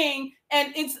everything.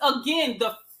 And it's, again,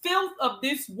 the filth of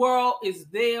this world is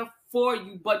there for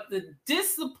you. But the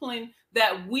discipline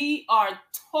that we are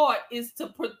taught is to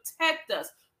protect us.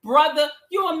 Brother,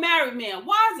 you're a married man.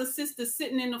 Why is a sister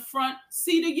sitting in the front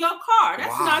seat of your car?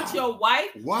 That's not your wife.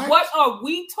 What are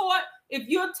we taught? If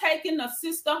you're taking a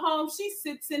sister home, she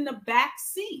sits in the back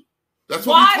seat. That's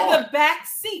what we taught. The back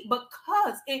seat?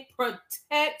 Because it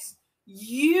protects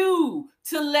you,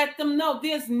 to let them know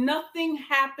there's nothing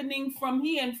happening from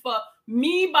here. And for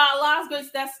me, by Allah's grace,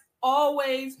 that's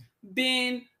always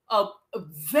been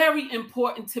very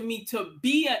important to me, to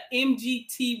be an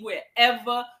MGT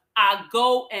wherever I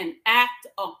go and act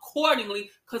accordingly,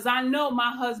 because I know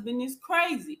my husband is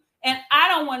crazy and I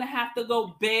don't want to have to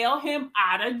go bail him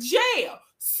out of jail.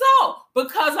 So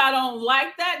because I don't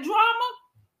like that drama,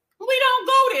 we don't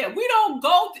go there. We don't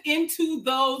go into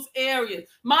those areas.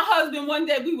 My husband, one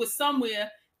day we were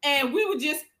somewhere and we were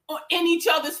just in each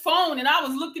other's phone, and I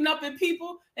was looking up at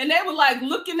people and they were like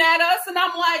looking at us, and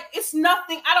I'm like, it's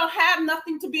nothing. I don't have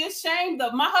nothing to be ashamed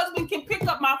of. My husband can pick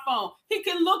up my phone. He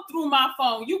can look through my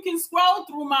phone. You can scroll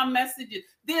through my messages.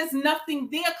 There's nothing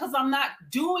there because I'm not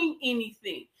doing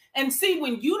anything. And see,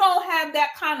 when you don't have that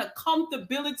kind of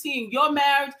comfortability in your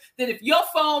marriage, that if your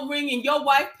phone ring and your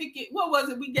wife pick it, what was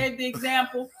it? We gave the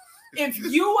example. If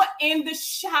you are in the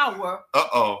shower,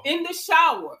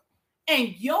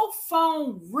 and your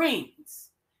phone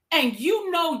rings, and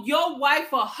you know your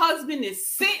wife or husband is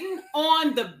sitting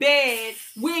on the bed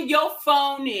where your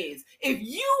phone is, if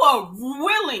you are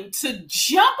willing to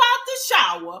jump out the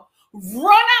shower,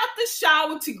 run out the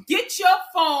shower to get your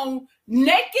phone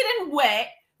naked and wet,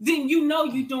 then you know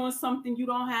you're doing something you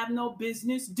don't have no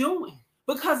business doing.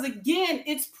 Because again,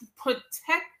 it's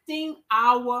protecting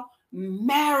our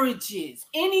marriages.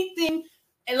 Anything,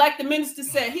 and like the minister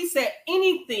said, he said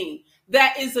anything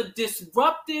that is a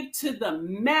disruptive to the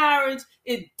marriage,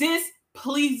 it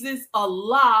displeases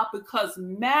Allah, because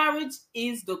marriage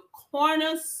is the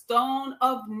cornerstone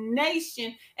of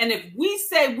nation. And if we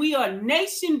say we are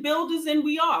nation builders, and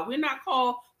we are, we're not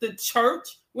called the church.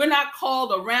 We're not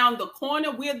called around the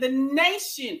corner. We're the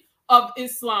nation of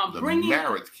Islam,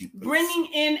 bringing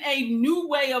in a new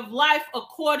way of life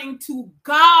according to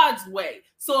God's way.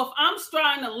 So if I'm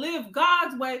trying to live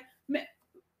God's way,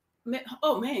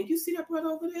 oh man, you see that brother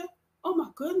over there? Oh my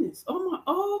goodness.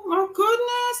 Oh my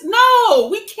goodness. No,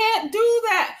 we can't do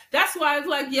that. That's why it's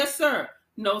like, yes, sir.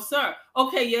 No, sir.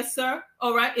 Okay, yes, sir.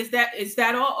 All right. Is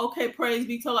that all? Okay, praise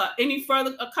be to Allah. Any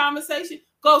further conversation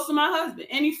goes to my husband.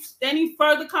 Any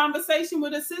further conversation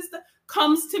with a sister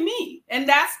comes to me. And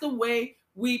that's the way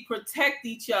we protect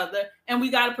each other. And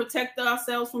we got to protect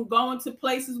ourselves from going to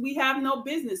places we have no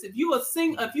business. If you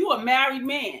a married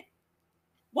man,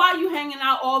 why are you hanging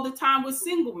out all the time with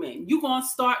single men? You're going to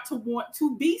start to want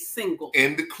to be single.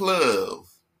 In the club.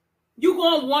 You're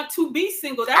going to want to be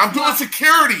single. I'm doing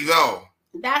security, though.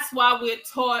 That's why we're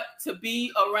taught to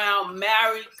be around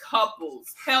married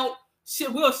couples.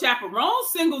 We'll chaperone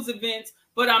singles events,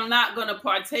 but I'm not going to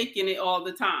partake in it all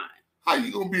the time. How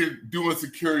you going to be doing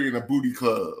security in a booty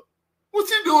club? What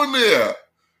you doing there?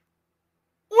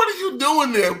 What are you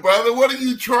doing there, brother? What are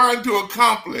you trying to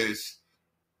accomplish?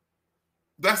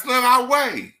 That's not our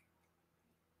way.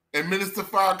 And Minister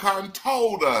Farrakhan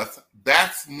told us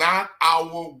that's not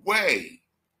our way.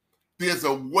 There's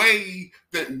a way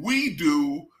that we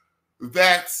do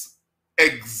that's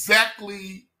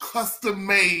exactly custom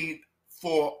made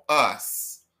for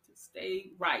us.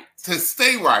 To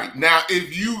stay right. Now,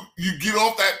 if you get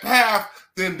off that path,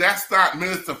 then that's not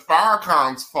Minister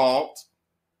Farrakhan's fault.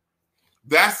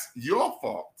 That's your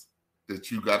fault that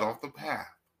you got off the path.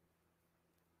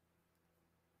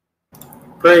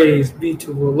 Praise be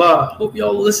to Allah. Hope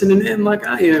y'all listening in like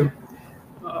I am.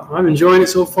 I'm enjoying it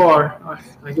so far.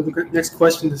 I give the next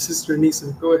question to Sister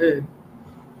Anissa. Go ahead.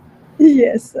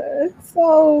 Yes, sir.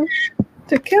 So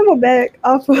to camelback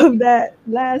off of that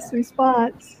last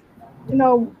response,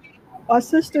 our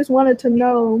sisters wanted to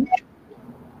know,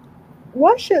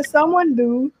 what should someone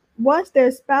do once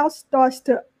their spouse starts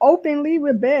to openly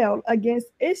rebel against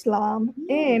Islam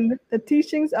and the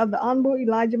teachings of the Honorable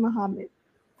Elijah Muhammad?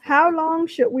 How long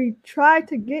should we try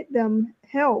to get them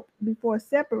help before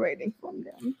separating from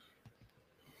them?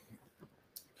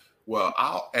 Well,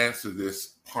 I'll answer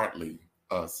this partly,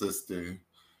 sister.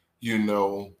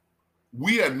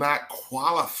 We are not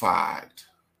qualified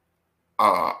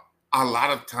a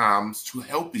lot of times to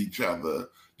help each other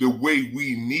the way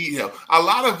we need help. A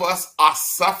lot of us are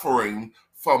suffering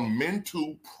from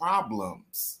mental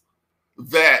problems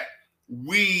that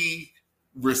we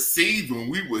received when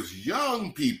we was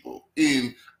young people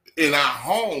in our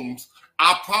homes.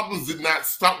 Our problems did not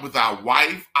start with our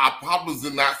wife. Our problems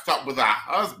did not start with our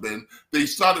husband. They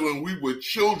started when we were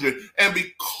children. And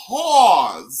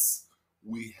because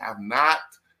we have not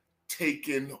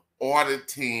taken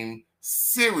auditing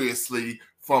seriously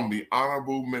from the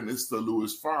Honorable Minister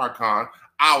Louis Farrakhan,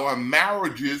 our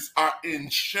marriages are in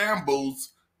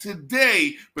shambles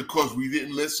today because we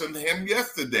didn't listen to him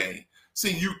yesterday.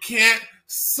 See, you can't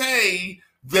say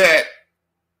that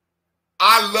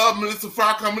I love Minister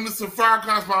Farrakhan. Minister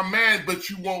Farrakhan's my man, but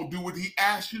you won't do what he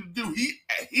asked you to do.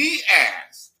 He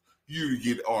asked you to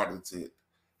get audited.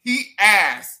 He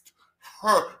asked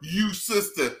you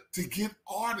sister, to get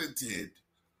audited.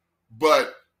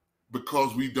 But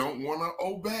because we don't want to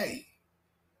obey,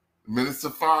 Minister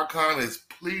Farrakhan has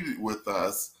pleaded with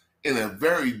us in a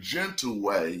very gentle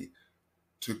way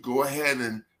to go ahead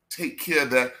and take care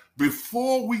of that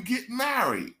before we get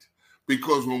married.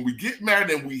 Because when we get married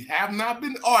and we have not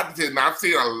been audited, and I've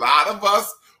seen a lot of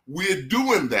us, we're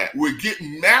doing that. We're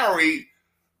getting married,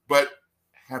 but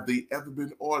have they ever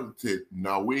been audited?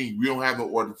 No, we don't have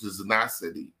no auditors in our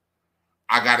city.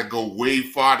 I got to go way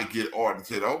far to get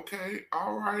audited. Okay,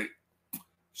 all right.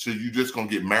 So you just gonna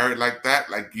get married like that?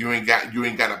 Like you ain't got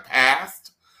a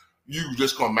past? You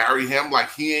just gonna marry him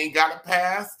like he ain't got a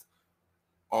past?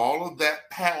 All of that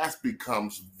past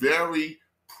becomes very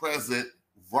present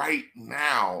right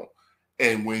now.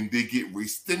 And when they get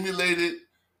re-stimulated,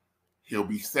 he'll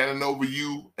be standing over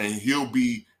you and he'll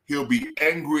be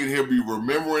angry and he'll be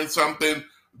remembering something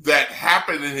that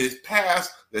happened in his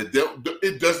past that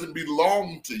it doesn't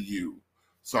belong to you.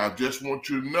 So I just want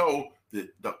you to know that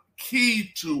the key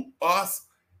to us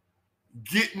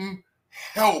getting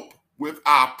help with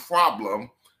our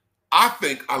problem, I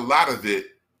think a lot of it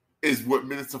is what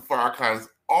Minister Farrakhan has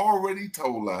already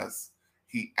told us.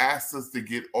 He asked us to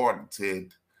get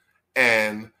audited,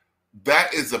 and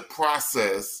that is a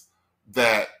process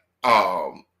that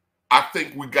I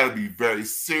think we got to be very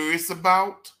serious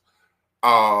about.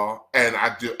 And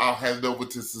I'll hand it over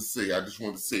to Cecilia. I just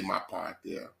want to say my part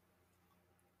there.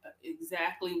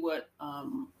 Exactly what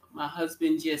my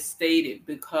husband just stated,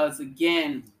 because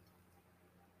again,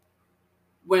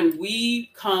 when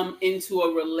we come into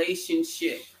a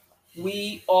relationship,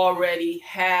 we already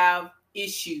have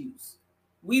issues.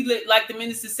 We like the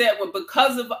minister said, well,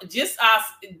 because of just our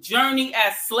journey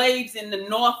as slaves in the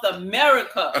North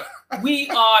America, we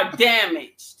are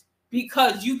damaged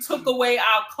because you took away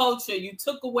our culture, you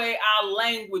took away our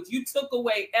language, you took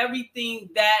away everything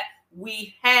that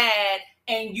we had,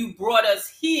 and you brought us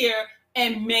here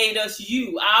and made us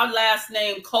you. Our last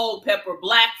name, Culpepper,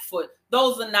 Blackfoot,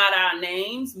 those are not our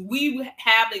names. We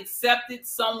have accepted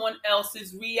someone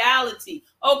else's reality.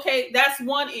 Okay, that's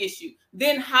one issue.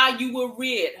 Then how you were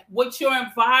reared, what's your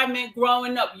environment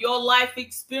growing up, your life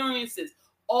experiences,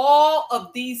 all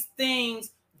of these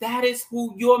things, that is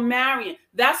who you're marrying.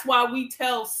 That's why we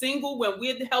tell single, when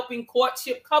we're helping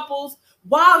courtship couples,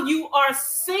 while you are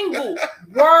single,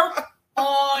 work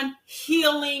on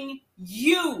healing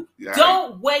you. Yeah.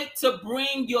 Don't wait to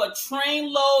bring your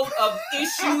trainload of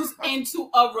issues into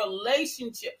a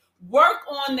relationship. Work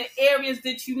on the areas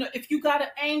that you know. If you got an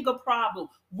anger problem,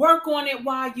 work on it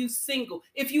while you're single.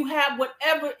 If you have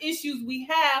whatever issues we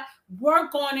have,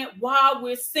 work on it while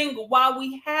we're single. While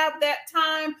we have that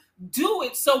time, do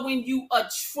it. So when you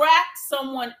attract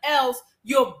someone else,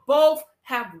 you're both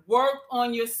have worked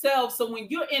on yourself. So when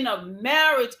you're in a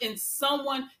marriage and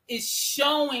someone is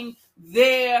showing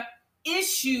their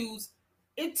issues,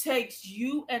 it takes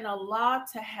you and Allah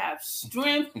to have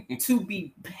strength to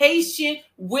be patient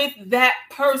with that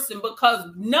person, because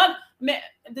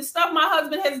the stuff my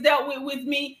husband has dealt with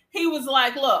me, he was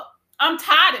like, look, I'm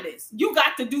tired of this. You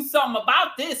got to do something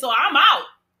about this or I'm out.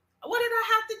 What did I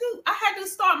have to do? I had to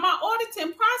start my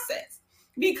auditing process.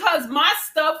 Because my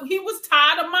stuff, he was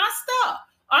tired of my stuff.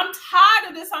 I'm tired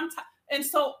of this. And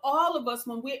so all of us,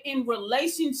 when we're in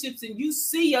relationships and you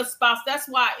see your spouse, that's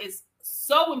why it's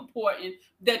so important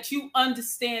that you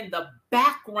understand the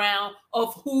background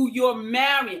of who you're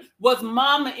marrying. Was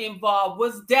mama involved?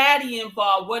 Was daddy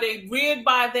involved? Were they reared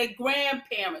by their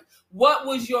grandparents? What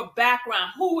was your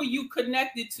background? Who were you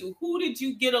connected to? Who did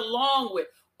you get along with?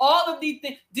 All of these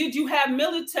things. Did you have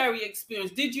military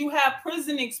experience? Did you have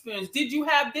prison experience? Did you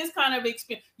have this kind of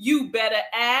experience? You better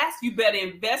ask. You better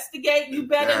investigate. You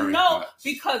better know,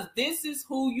 because this is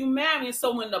who you marry.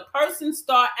 So when the person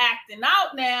start acting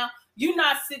out now, you're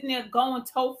not sitting there going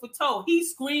toe for toe.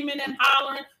 He's screaming and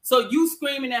hollering, so you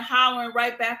screaming and hollering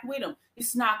right back with him.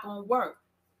 It's not going to work.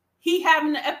 He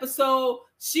having an episode,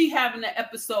 she having an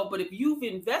episode. But if you've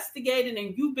investigated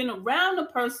and you've been around the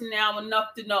person now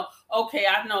enough to know, okay,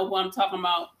 I know what I'm talking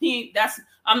about.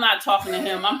 I'm not talking to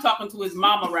him. I'm talking to his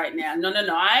mama right now. No.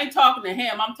 I ain't talking to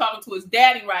him. I'm talking to his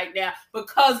daddy right now.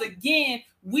 Because again,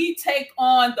 we take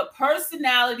on the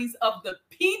personalities of the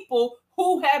people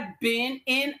who have been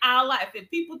in our life. If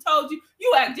people told you,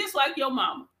 you act just like your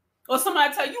mama. Or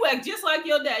somebody tell you, you act just like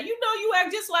your dad. You know, you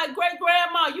act just like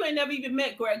great-grandma. You ain't never even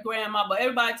met great-grandma, but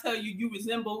everybody tell you you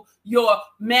resemble your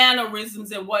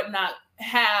mannerisms and whatnot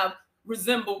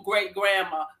resemble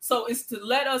great-grandma. So it's to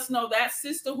let us know that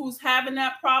sister who's having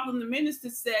that problem, the minister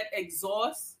said,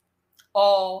 exhaust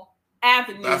all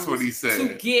avenues. That's what he said.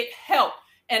 To get help.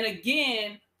 And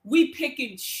again, we pick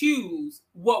and choose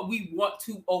what we want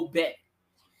to obey.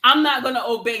 I'm not going to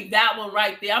obey that one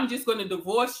right there. I'm just going to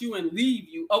divorce you and leave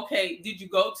you. Okay, did you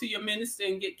go to your minister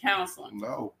and get counseling?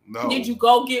 No. Did you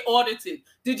go get audited?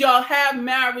 Did y'all have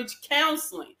marriage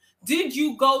counseling? Did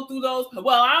you go through those?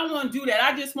 Well, I don't want to do that.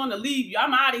 I just want to leave you.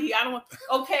 I'm out of here. I don't want.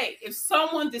 Okay, if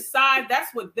someone decides that's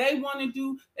what they want to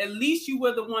do, at least you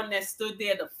were the one that stood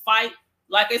there to fight.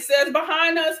 Like it says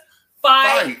behind us,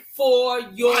 fight for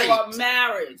your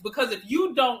marriage. Because if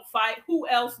you don't fight, who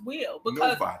else will?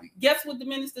 Because nobody. Guess what the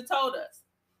minister told us?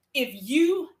 If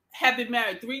you have been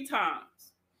married 3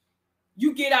 times,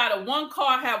 you get out of one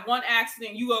car, have one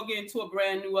accident, you go get into a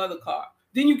brand new other car.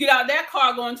 Then you get out of that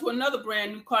car, go into another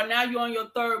brand new car. Now you're on your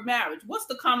 3rd marriage. What's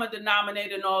the common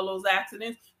denominator in all those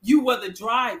accidents? You were the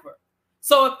driver.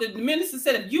 So if the minister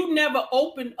said, if you never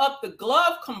open up the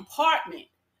glove compartment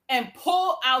and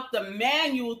pull out the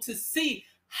manual to see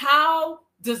how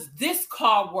does this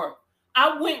car work?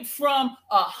 I went from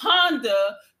a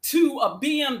Honda to a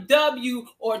BMW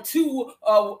or to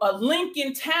a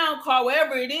Lincoln Town car,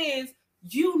 wherever it is.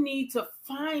 You need to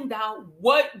find out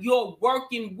what you're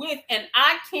working with. And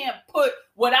I can't put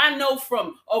what I know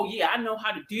from, oh yeah, I know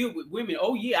how to deal with women.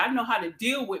 Oh yeah, I know how to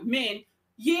deal with men.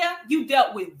 Yeah, you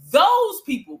dealt with those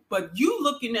people, but you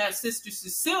looking at Sister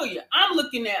Cecilia. I'm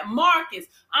looking at Marcus.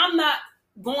 I'm not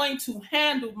going to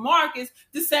handle Marcus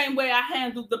the same way I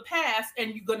handled the past,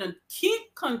 and you're going to keep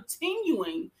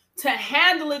continuing to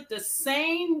handle it the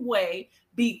same way,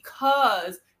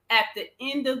 because at the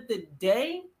end of the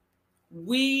day,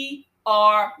 we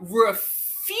are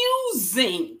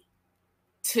refusing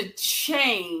to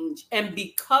change. And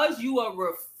because you are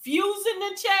refusing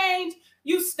to change,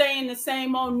 you stay in the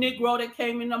same old Negro that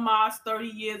came in the mosque 30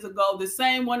 years ago, the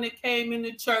same one that came in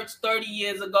the church 30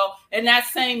 years ago. And that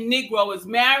same Negro is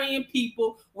marrying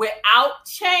people without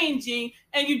changing.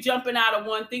 And you jumping out of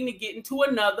one thing to get into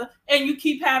another. And you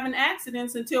keep having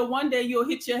accidents until one day you'll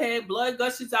hit your head, blood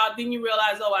gushes out. Then you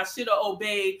realize, oh, I should have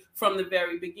obeyed from the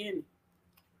very beginning.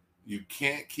 You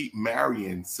can't keep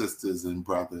marrying sisters and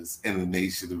brothers in the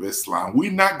Nation of Islam.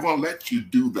 We're not going to let you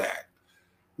do that.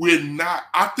 We're not.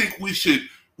 I think we should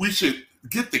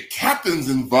get the captains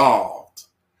involved,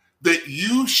 that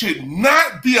you should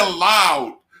not be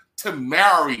allowed to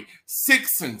marry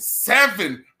 6 and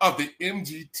 7 of the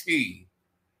MGT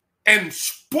and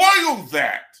spoil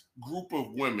that group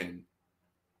of women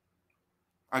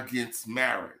against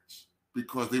marriage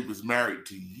because they was married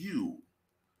to you.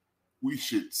 We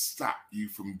should stop you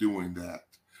from doing that.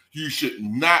 You should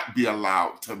not be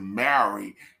allowed to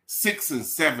marry 6 and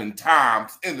 7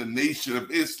 times in the Nation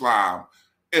of Islam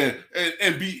and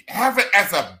have it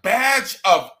as a badge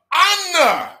of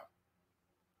honor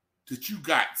that you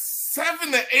got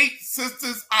 7 to 8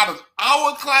 sisters out of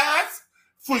our class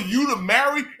for you to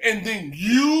marry, and then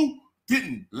you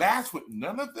didn't last with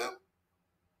none of them.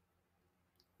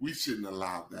 We shouldn't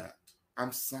allow that.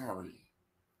 I'm sorry.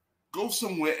 Go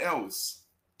somewhere else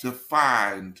to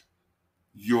find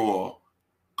your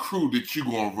crew that you're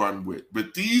going to run with.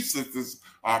 But these sisters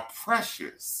are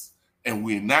precious, and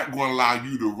we're not going to allow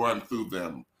you to run through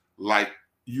them like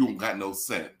you don't got no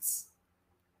sense.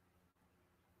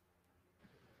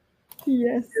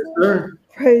 Yes, sir.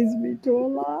 Praise be to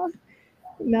Allah.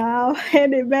 Now,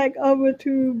 hand it back over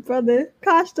to Brother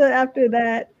Costa after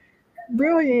that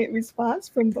brilliant response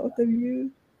from both of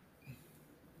you.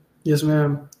 Yes,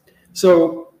 ma'am.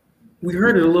 So we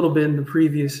heard it a little bit in the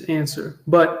previous answer,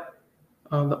 but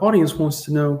the audience wants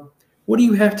to know, what do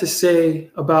you have to say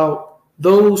about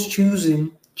those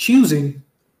choosing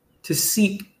to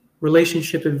seek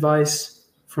relationship advice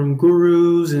from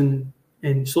gurus and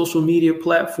social media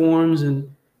platforms and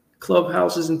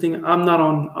clubhouses and things? I'm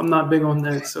not big on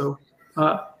that. So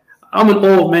I'm an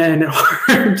old man at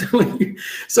heart.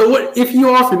 So what, if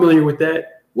you are familiar with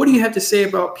that, what do you have to say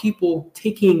about people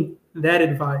taking that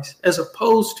advice as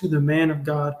opposed to the man of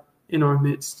God in our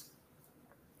midst?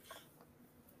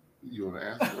 You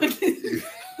want to answer?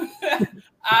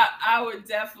 I would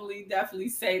definitely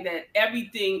say that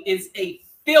everything is a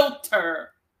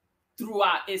filter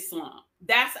throughout Islam.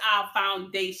 That's our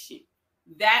foundation.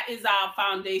 That is our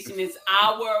foundation. It's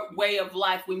our way of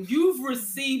life. When you've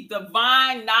received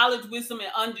divine knowledge, wisdom,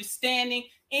 and understanding,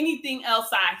 anything else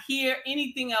I hear,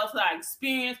 anything else I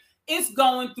experience, it's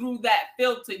going through that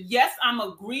filter. Yes, I'm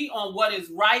agree on what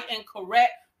is right and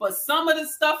correct, but some of the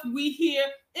stuff we hear,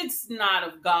 it's not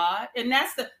of God. And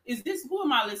that's who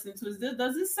am I listening to?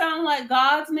 Does this sound like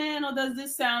God's man, or does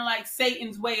this sound like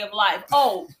Satan's way of life?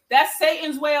 Oh, that's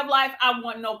Satan's way of life. I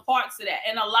want no parts of that.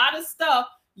 And a lot of stuff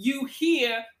you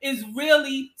hear is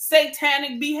really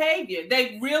satanic behavior.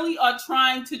 They really are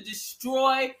trying to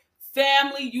destroy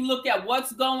family. You look at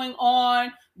what's going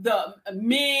on, the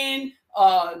men,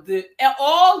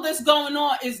 all that's going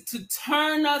on is to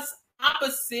turn us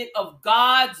opposite of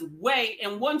God's way.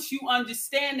 And once you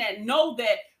understand that, know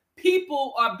that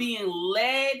people are being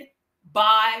led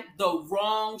by the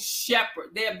wrong shepherd.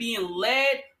 They're being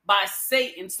led by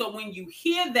Satan. So when you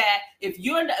hear that, if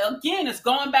you're, again, it's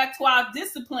going back to our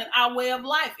discipline, our way of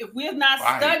life. If we're not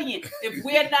studying, if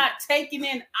we're not taking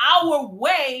in our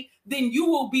way, then you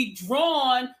will be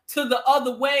drawn to the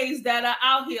other ways that are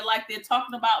out here, like they're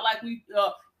talking about, like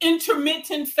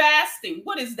intermittent fasting.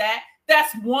 What is that?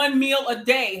 That's 1 meal a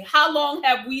day. How long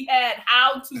have we had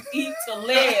how to eat to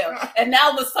live? And now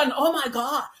all of a sudden, oh my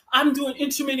God, I'm doing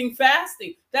intermittent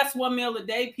fasting. That's 1 meal a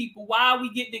day, people. Why are we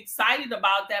getting excited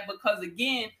about that? Because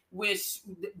again,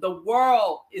 the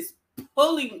world is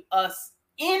pulling us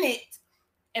in it,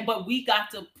 but we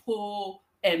got to pull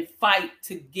and fight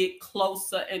to get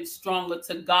closer and stronger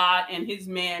to God and his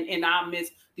man in our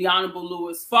midst, the Honorable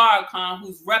Louis Farrakhan,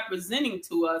 who's representing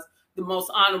to us the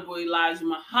most honorable Elijah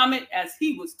Muhammad, as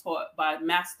he was taught by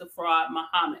Master Farad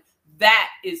Muhammad. That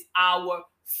is our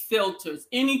filters.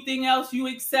 Anything else you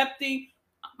accepting?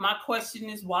 My question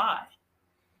is why?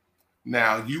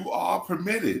 Now, you are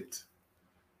permitted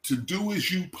to do as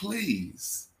you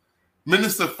please.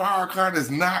 Minister Farrakhan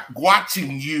is not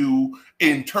watching you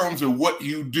in terms of what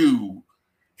you do.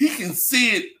 He can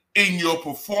see it in your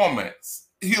performance.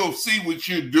 He'll see what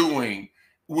you're doing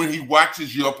when he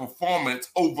watches your performance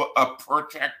over a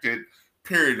protected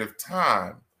period of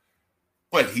time.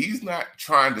 But he's not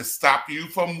trying to stop you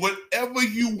from whatever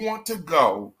you want to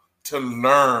go to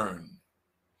learn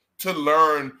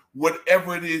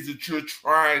whatever it is that you're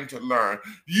trying to learn.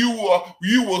 You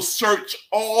will search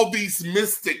all these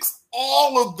mystics,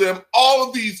 all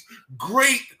of these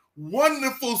great,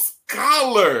 wonderful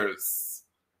scholars,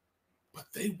 but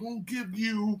they won't give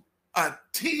you a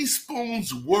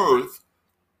teaspoon's worth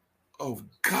of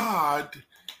God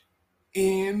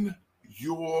in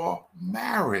your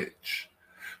marriage.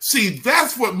 See,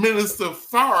 that's what Minister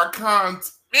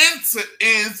Farrakhan's answer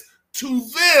is to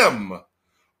them.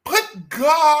 Put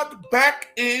God back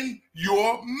in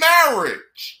your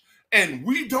marriage. And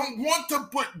we don't want to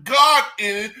put God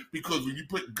in it, because when you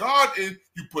put God in,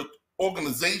 you put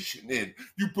organization in,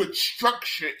 you put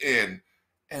structure in.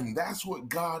 And that's what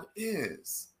God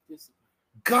is.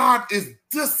 God is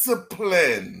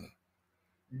discipline.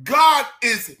 God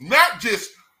is not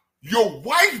just your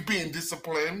wife being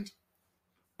disciplined,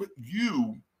 but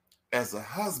you as a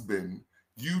husband,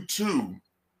 you too,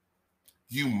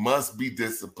 you must be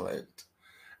disciplined.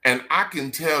 And I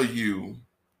can tell you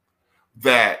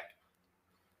that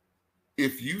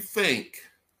if you think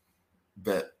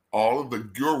that all of the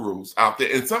gurus out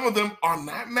there, and some of them are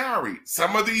not married,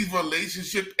 some of these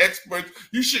relationship experts,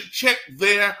 you should check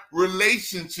their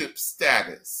relationship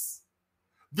status.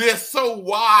 They're so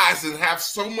wise and have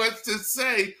so much to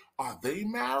say. Are they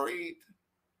married?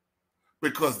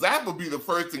 Because that would be the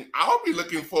first thing I'll be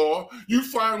looking for. You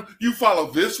follow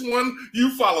this one,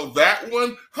 you follow that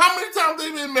one. How many times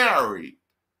they've been married?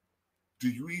 Do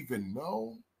you even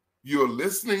know? You're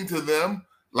listening to them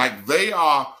like they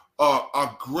are a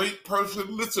great person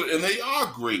to listen, and they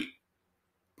are great.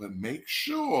 But make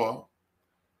sure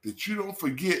that you don't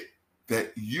forget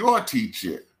that your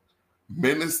teacher,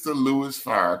 Minister Louis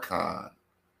Farrakhan,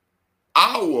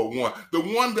 our one, the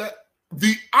one that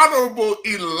the Honorable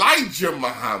Elijah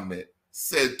Muhammad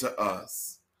said to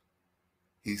us.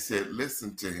 He said,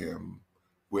 listen to him.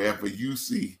 Wherever you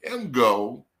see him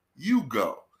go, you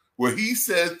go. Where he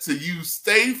said to you,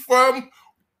 stay from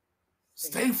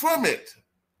it.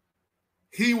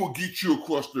 He will get you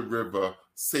across the river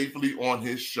safely on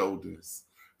his shoulders.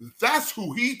 That's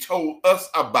who he told us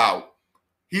about.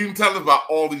 He didn't tell us about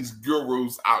all these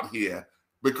gurus out here,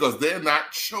 because they're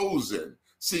not chosen.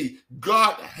 See,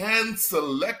 God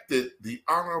hand-selected the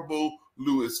Honorable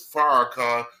Louis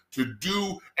Farrakhan to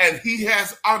do, and he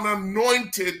has an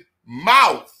anointed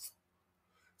mouth.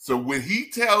 So when he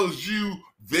tells you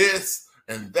this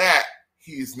and that,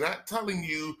 he is not telling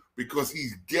you because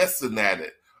he's guessing at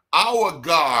it. Our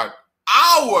God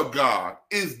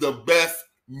is the best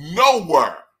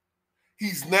knower.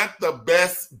 He's not the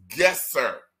best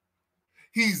guesser.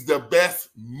 He's the best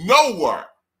knower.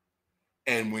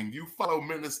 And when you follow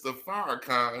Minister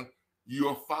Farrakhan,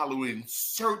 you're following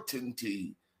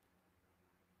certainty.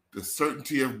 The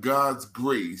certainty of God's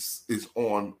grace is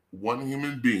on one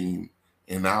human being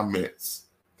in our midst,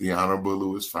 the Honorable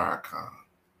Louis Farrakhan.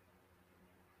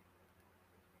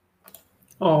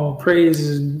 All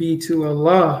praises be to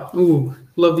Allah. Ooh,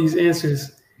 love these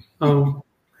answers.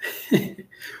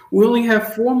 We only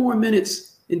have 4 more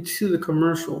minutes into the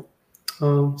commercial.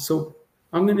 So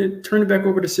I'm going to turn it back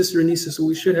over to Sister Anissa, so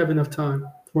we should have enough time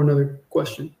for another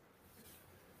question.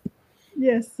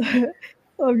 Yes.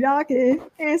 So if y'all can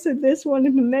answer this one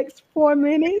in the next 4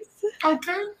 minutes.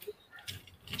 Okay.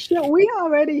 Should we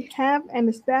already have an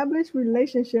established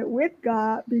relationship with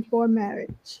God before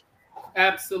marriage?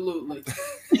 Absolutely.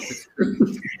 If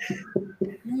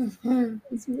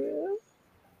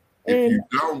you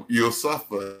don't, you'll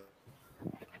suffer.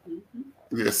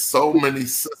 There's so many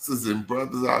sisters and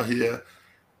brothers out here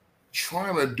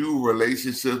trying to do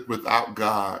relationships without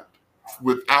God,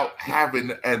 without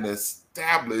having an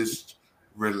established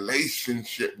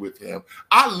relationship with him.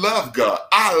 I love God.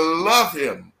 I love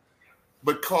him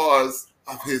because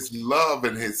of his love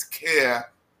and his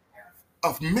care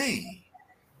of me.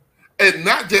 And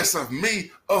not just of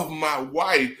me, of my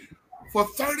wife for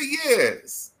 30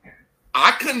 years.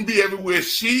 I couldn't be everywhere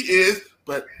she is,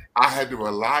 but I had to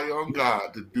rely on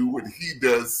God to do what he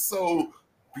does so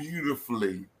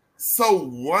beautifully, so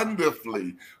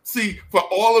wonderfully. See, for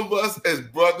all of us as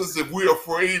brothers, if we're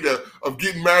afraid of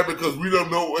getting married because we don't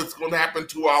know what's going to happen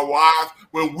to our wives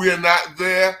when we're not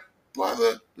there,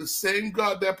 brother, the same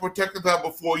God that protected her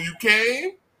before you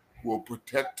came will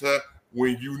protect her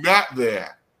when you're not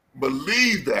there.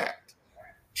 Believe that.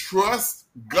 Trust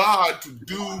God to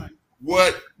do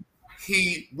what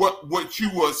you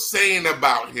were saying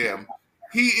about him.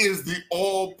 He is the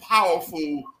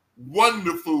all-powerful,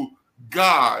 wonderful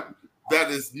God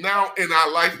that is now in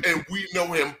our life, and we know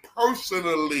him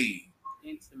personally.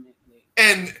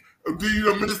 And do you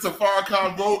know Minister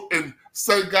Farrakhan wrote in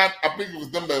Sagat, I think it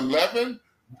was number 11,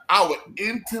 our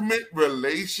intimate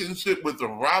relationship with the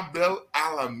Rabbel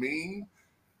Alamin.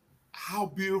 How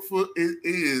beautiful it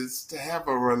is to have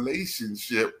a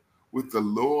relationship with the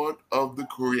Lord of the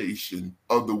creation,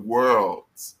 of the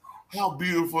worlds. How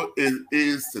beautiful it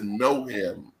is to know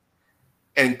him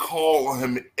and call on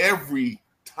him every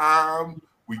time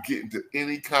we get into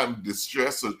any kind of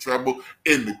distress or trouble.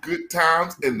 In the good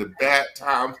times, in the bad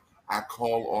times, I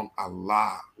call on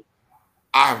Allah.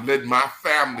 I've led my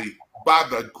family by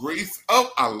the grace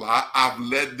of Allah. I've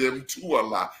led them to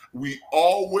Allah. We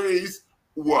always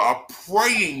were a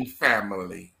praying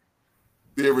family.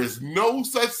 There is no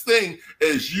such thing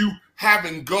as you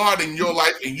having God in your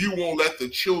life and you won't let the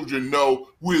children know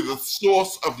where the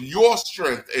source of your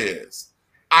strength is.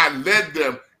 I led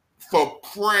them for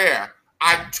prayer.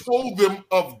 I told them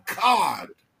of God,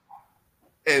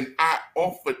 and I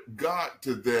offered God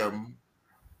to them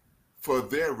for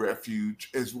their refuge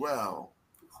as well.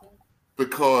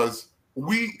 Because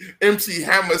MC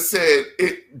Hammer said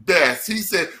it best. He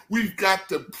said, we've got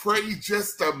to pray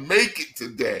just to make it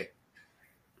today.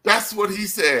 That's what he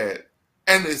said.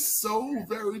 And it's so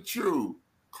very true.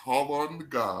 Call on to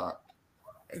God,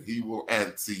 and he will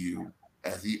answer you,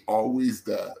 as he always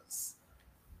does.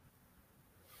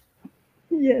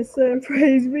 Yes, sir.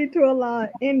 Praise be to Allah.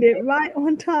 Ended right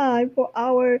on time for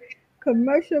our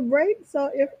commercial break. So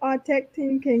if our tech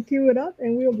team can cue it up,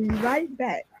 and we'll be right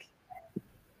back.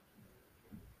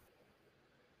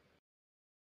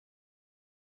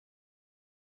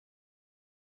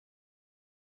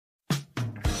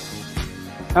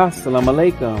 Assalamu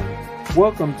alaikum.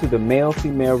 Welcome to the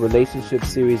Male-Female Relationship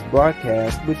Series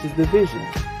broadcast, which is the vision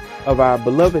of our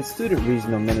beloved student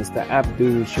regional minister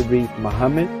Abdul Sharif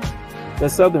Muhammad, the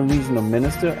Southern Regional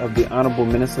Minister of the Honorable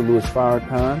Minister Louis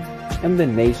Farrakhan, and the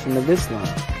Nation of Islam.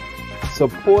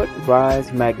 Support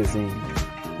Rise Magazine.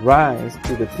 Rise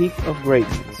to the peak of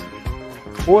greatness.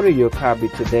 Order your copy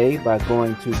today by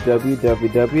going to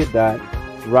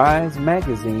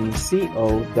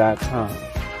www.risemagazineco.com.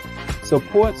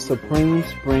 Support Supreme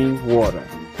Spring Water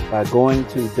by going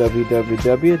to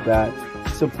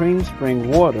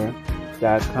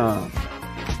www.supremespringwater.com.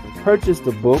 Purchase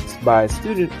the books by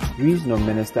Student Regional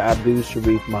Minister Abdul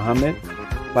Sharif Muhammad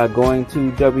by going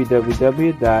to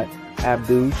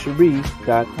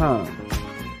www.abdulsharif.com.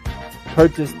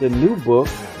 Purchase the new book,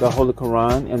 The Holy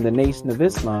Quran and the Nation of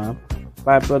Islam,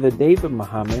 by Brother David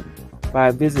Muhammad by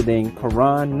visiting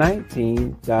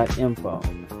Quran19.info.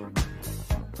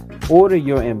 Order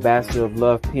your Ambassador of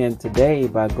Love pen today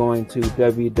by going to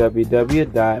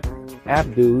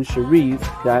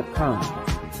www.abdulsharif.com.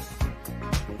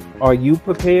 Are you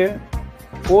prepared?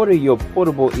 Order your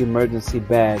portable emergency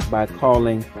bag by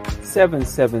calling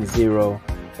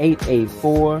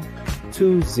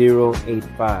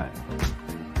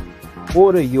 770-884-2085.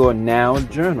 Order your Now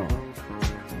Journal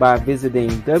by visiting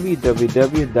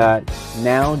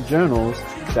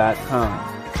www.nowjournals.com.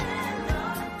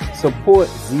 Support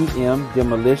ZM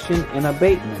Demolition and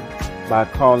Abatement by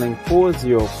calling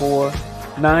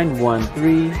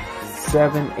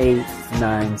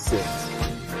 404-913-7896.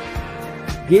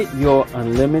 Get your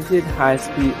unlimited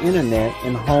high-speed internet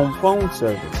and home phone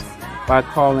service by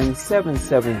calling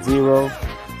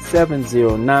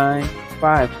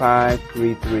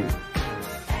 770-709-5533.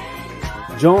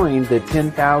 Join the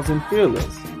 10,000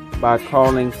 Fearless by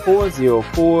calling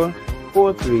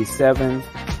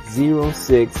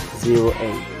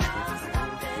 404-437-0608.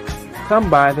 Come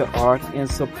by the Ark and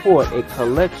support a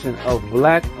collection of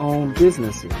Black-owned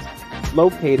businesses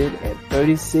located at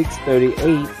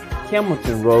 3638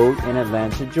 Hamilton Road in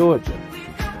Atlanta, Georgia.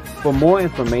 For more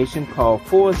information, call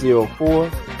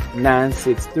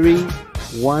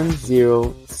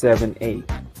 404-963-1078.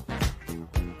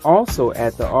 Also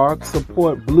at the Ark,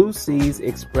 support Blue Seas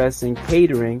Express and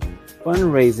Catering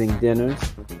fundraising dinners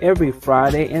every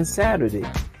Friday and Saturday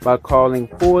by calling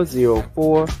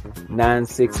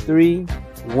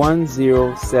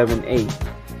 404-963-1078.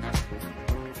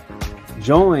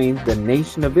 Join the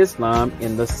Nation of Islam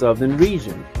in the Southern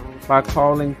Region by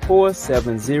calling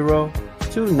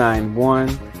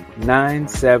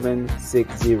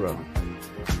 470-291-9760.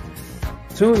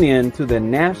 Tune in to the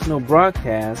national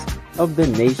broadcast of the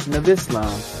Nation of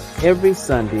Islam every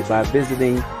Sunday by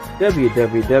visiting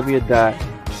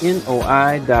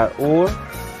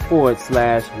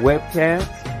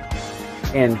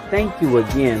www.noi.org/webcast. And thank you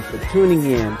again for tuning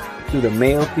in to the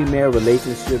Male-Female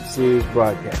Relationship Series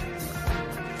broadcast.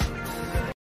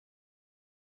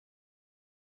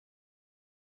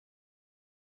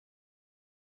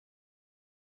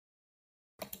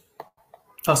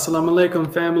 Assalamu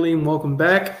alaikum, family, and welcome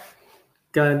back.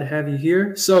 Glad to have you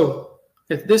here. So,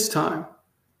 at this time,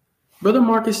 Brother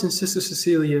Marcus and Sister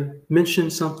Cecilia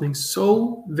mentioned something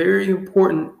so very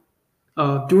important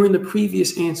during the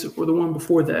previous answer or the one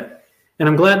before that. And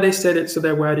I'm glad they said it so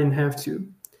that way I didn't have to.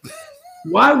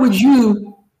 Why would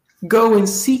you go and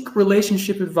seek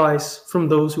relationship advice from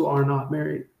those who are not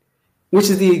married?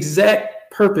 Which is the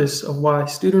exact purpose of why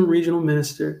Student Regional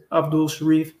Minister Abdul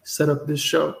Sharif set up this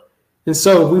show. And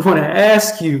so we want to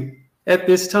ask you at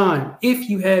this time, if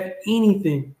you have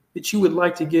anything that you would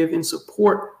like to give in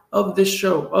support of this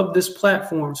show, of this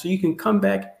platform, so you can come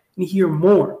back and hear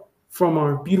more from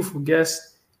our beautiful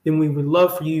guests, then we would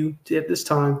love for you to, at this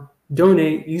time,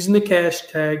 donate using the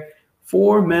hashtag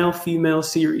for male-female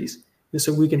series. And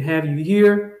so we can have you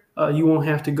here. You won't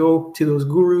have to go to those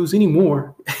gurus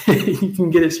anymore. You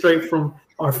can get it straight from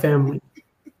our family.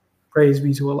 Praise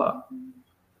be to Allah.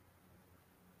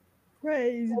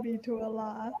 Praise be to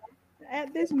Allah.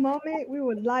 At this moment, we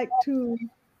would like to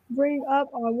bring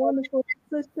up our wonderful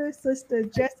sister, Sister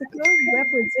Jessica,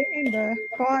 representing the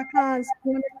Farrakhan's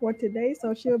Corner for today.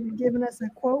 So she'll be giving us a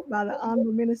quote by the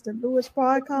Honorable Minister Louis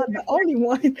Farrakhan, the only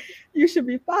one you should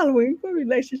be following for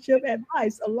relationship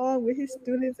advice, along with his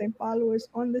students and followers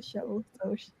on the show.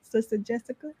 So, Sister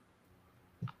Jessica.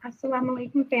 Assalamu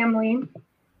alaikum, family.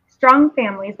 Strong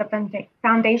family is the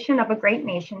foundation of a great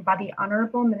nation by the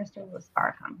Honorable Minister Louis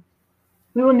Farrakhan.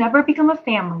 We will never become a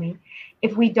family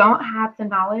if we don't have the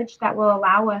knowledge that will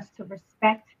allow us to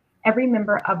respect every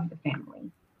member of the family.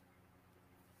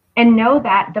 And know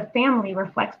that the family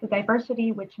reflects the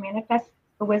diversity which manifests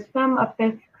the wisdom of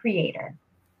the Creator.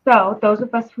 So those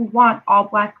of us who want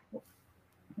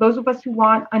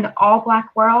an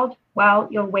all-black world, well,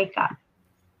 you'll wake up.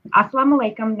 Assalamu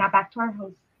alaikum. Now back to our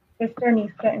hosts, Sister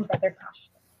Nisa and Brother Kash.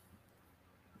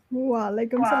 Wa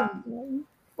alaikum salam.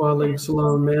 Wa alaikum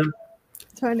salam, ma'am.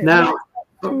 Turn it now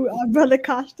to our Brother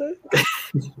Costa.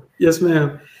 Yes,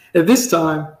 ma'am. At this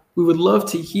time, we would love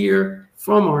to hear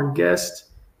from our guest.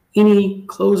 Any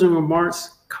closing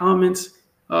remarks, comments,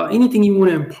 anything you want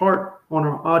to impart on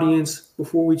our audience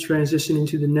before we transition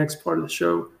into the next part of the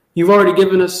show. You've already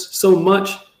given us so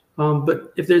much,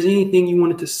 but if there's anything you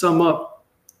wanted to sum up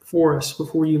for us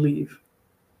before you leave.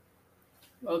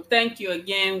 Well, thank you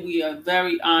again. We are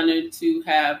very honored to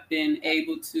have been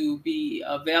able to be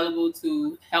available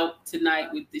to help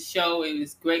tonight with the show. It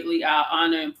is greatly our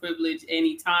honor and privilege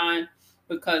anytime,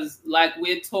 because like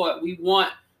we're taught, we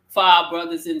want for our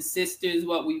brothers and sisters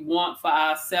what we want for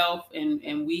ourselves.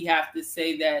 And we have to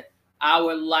say that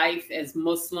our life as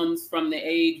Muslims from the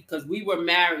age, because we were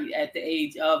married at the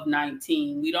age of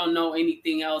 19. We don't know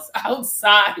anything else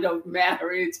outside of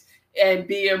marriage and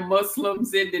being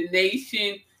Muslims in the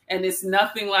nation. And it's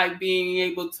nothing like being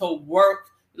able to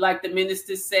work, like the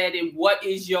minister said, in what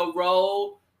is your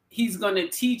role. He's going to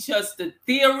teach us the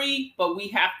theory, but we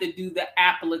have to do the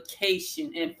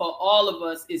application. And for all of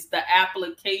us, it's the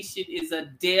application is a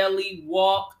daily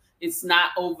walk. It's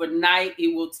not overnight.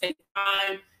 It will take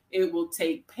time. It will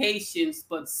take patience,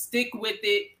 but stick with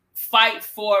it. Fight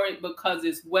for it, because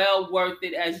it's well worth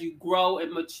it as you grow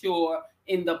and mature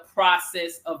in the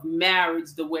process of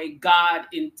marriage the way God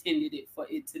intended it for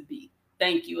it to be.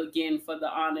 Thank you again for the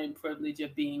honor and privilege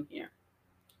of being here.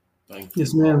 Thank you.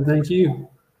 Yes, ma'am. Thank you.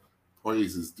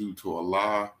 Praise is due to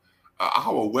Allah.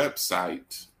 Our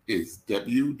website is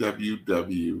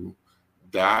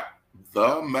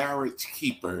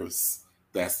www.themarriagekeepers.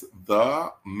 That's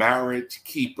The Marriage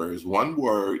Keepers, one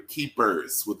word,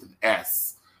 keepers with an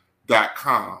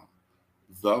S.com.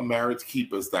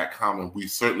 themarriagekeepers.com, and we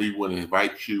certainly would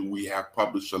invite you. We have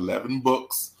published 11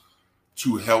 books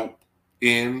to help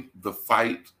in the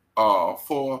fight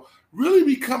for really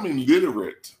becoming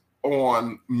literate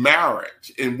on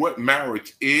marriage and what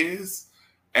marriage is.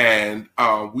 And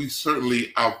we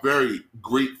certainly are very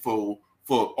grateful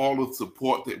for all the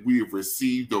support that we have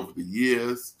received over the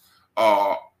years.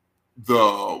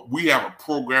 We have a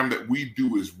program that we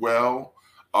do as well,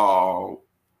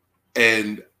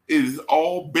 and it is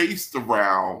all based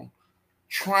around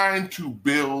trying to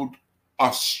build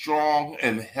a strong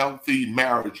and healthy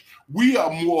marriage. We are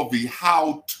more of the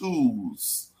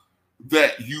how-tos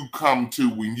that you come to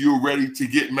when you're ready to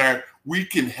get married. We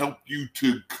can help you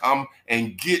to come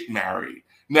and get married.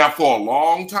 Now, for a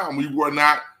long time, we were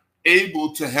not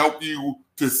able to help you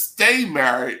to stay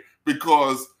married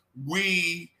because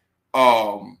we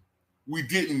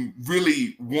didn't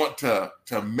really want to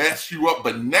mess you up.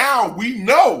 But now we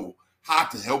know how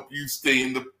to help you stay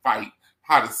in the fight,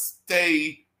 how to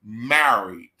stay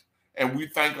married. And we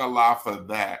thank Allah for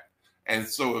that. And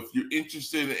so if you're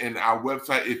interested in our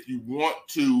website, if you want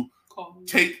to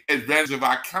take advantage of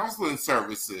our counseling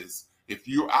services. If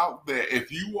you're out there,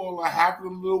 if you all are having a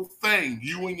little thing,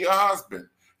 you and your husband,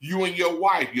 you and your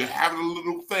wife, you're having a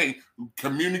little thing,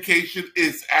 communication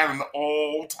is at an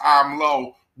all-time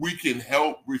low. We can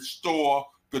help restore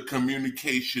the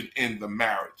communication in the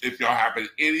marriage. If you're having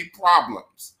any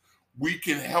problems, we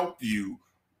can help you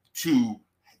to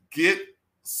get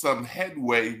some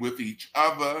headway with each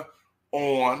other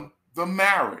on the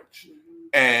marriage.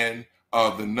 And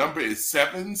the number is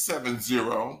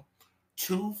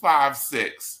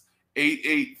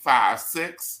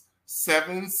 770-256-8856,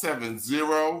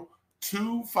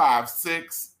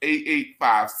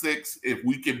 770-256-8856. If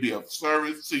we can be of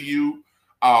service to you,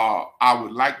 I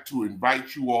would like to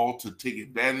invite you all to take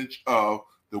advantage of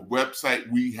the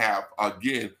website. We have,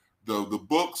 again, the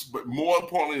books, but more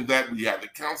importantly than that, we have the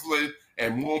counseling,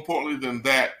 and more importantly than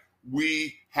that,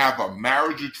 we have a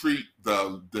marriage retreat.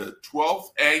 The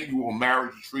 12th annual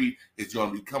marriage retreat is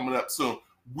going to be coming up soon.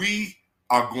 We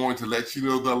are going to let you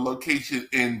know the location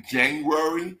in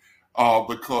January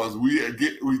because we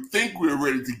think we're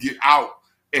ready to get out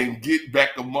and get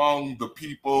back among the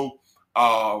people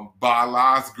by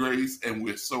Allah's grace, and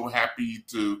we're so happy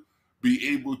to be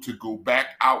able to go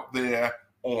back out there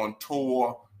on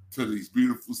tour to these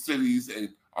beautiful cities and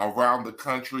around the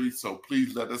country. So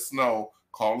please let us know.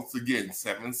 Call us again,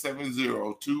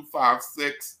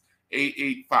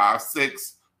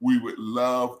 770-256-8856. We would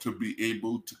love to be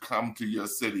able to come to your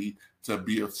city to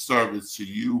be of service to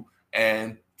you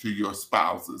and to your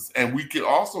spouses. And we can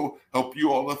also help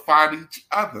you all to find each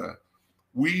other.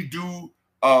 We do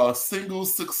single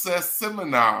success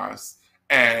seminars,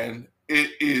 and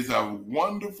it is a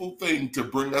wonderful thing to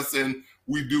bring us in.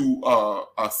 We do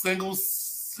a single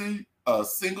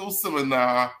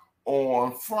seminar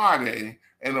on Friday,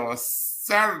 and on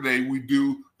Saturday we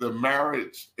do the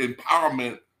marriage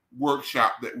empowerment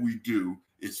workshop that we do.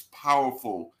 It's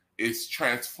powerful. It's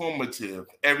transformative.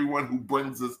 Everyone who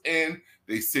brings us in,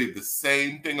 they say the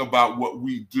same thing about what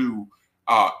we do.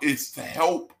 It's to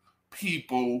help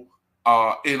people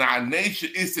in our nation.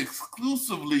 It's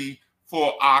exclusively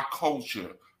for our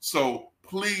culture. So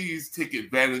please take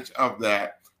advantage of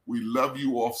that. We love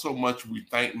you all so much. We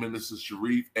thank Minister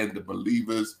Sharif and the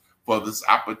believers for this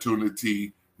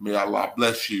opportunity. May Allah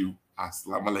bless you.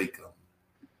 Assalamu alaikum.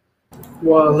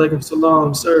 Wa alaikum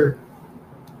salam, sir.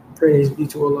 Praise be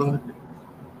to Allah.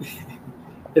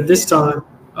 At this time,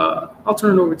 I'll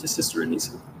turn it over to Sister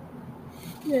Anissa.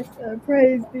 Yes,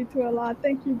 praise be to Allah.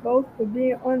 Thank you both for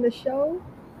being on the show.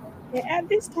 And at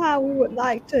this time, we would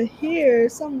like to hear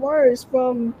some words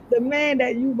from the man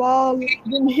that you've all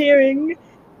been hearing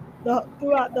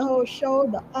throughout the whole show,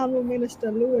 the Honorable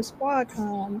Minister Louis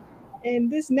Farrakhan. In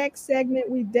this next segment,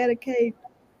 we dedicate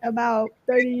about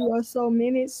 30 or so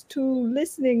minutes to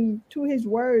listening to his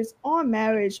words on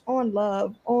marriage, on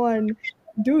love, on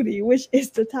duty, which is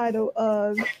the title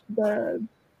of the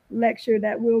lecture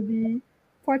that we'll be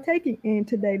partaking in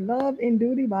today, Love and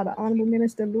Duty by the Honorable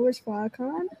Minister Louis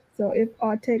Farrakhan. So if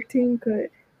our tech team could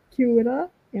cue it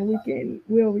up, and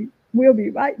we'll be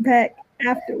right back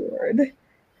afterward.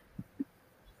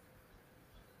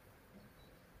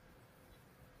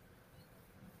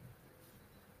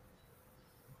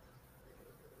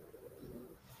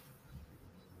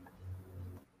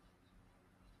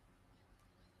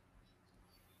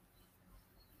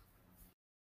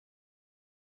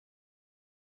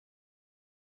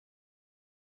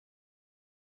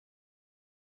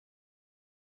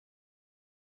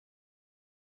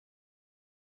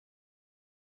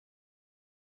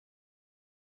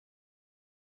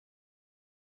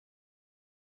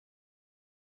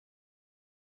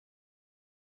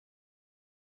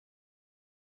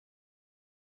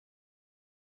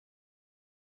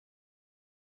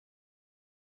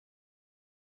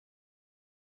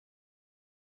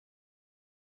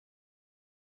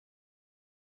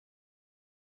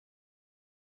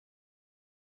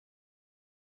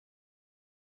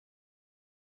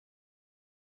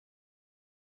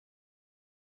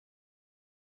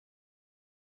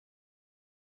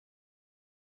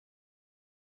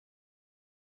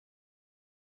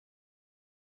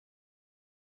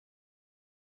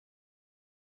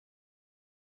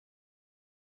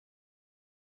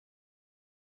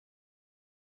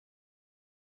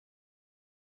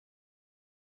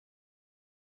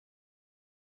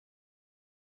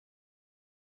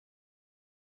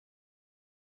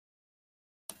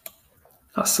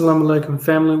 Assalamu alaikum,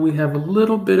 family. We have a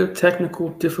little bit of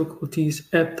technical difficulties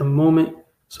at the moment,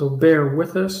 so bear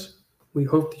with us. We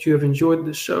hope that you have enjoyed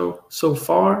the show so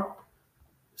far.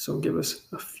 So give us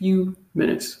a few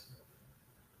minutes.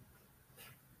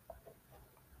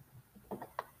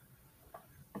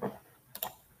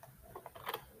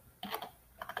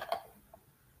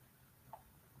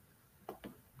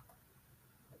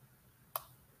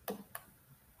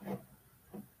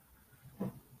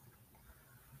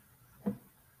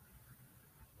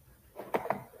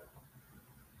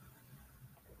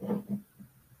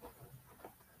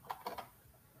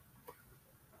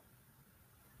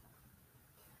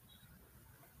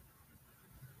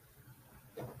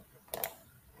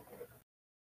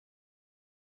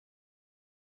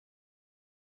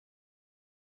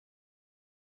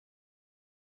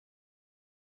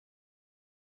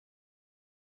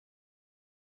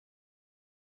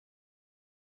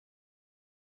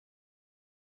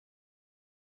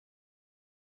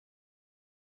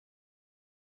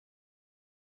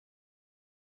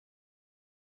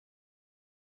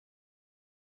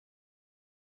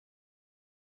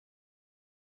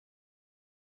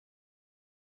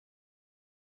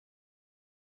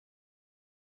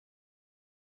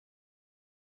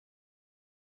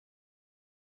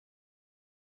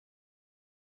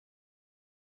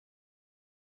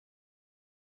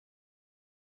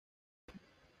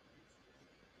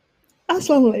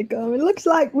 Assalamu alaikum. It looks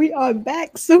like we are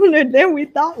back sooner than we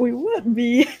thought we would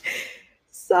be.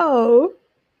 So,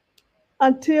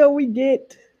 until we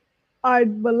get our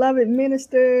beloved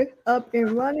minister up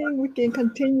and running, we can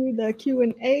continue the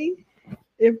Q&A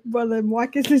if Brother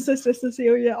Marcus and Sister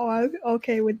Cecilia are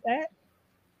okay with that.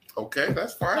 Okay,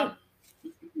 that's fine.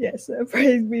 Yes, sir.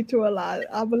 Praise be to Allah.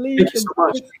 I believe Thank you so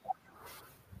much.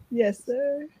 Yes,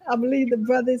 sir. I believe the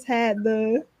brothers had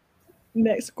the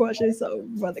next question. So,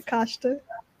 Brother Costa.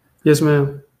 Yes,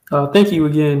 ma'am. Thank you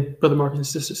again, Brother Marcus and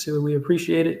Sister Cecilia. We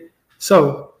appreciate it.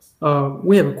 So,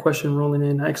 we have a question rolling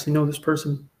in. I actually know this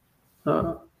person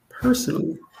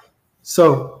personally.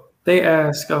 So, they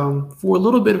ask for a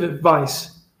little bit of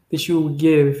advice that you would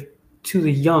give to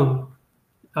the young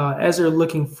as they're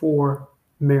looking for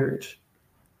marriage,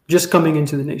 just coming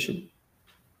into the nation.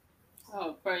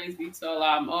 Oh, praise be to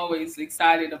Allah. I'm always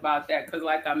excited about that because,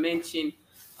 like I mentioned,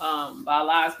 by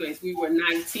Allah's grace, we were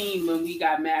 19 when we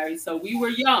got married, so we were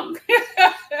young.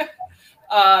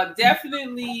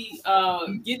 Definitely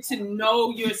get to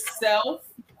know yourself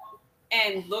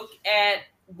and look at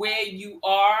where you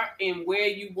are and where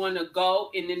you want to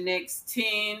go in the next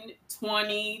 10,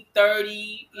 20,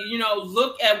 30.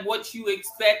 Look at what you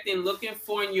expect and looking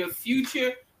for in your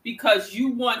future, because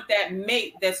you want that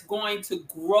mate that's going to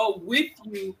grow with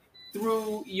you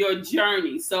through your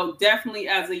journey. So definitely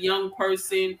as a young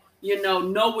person,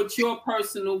 know what your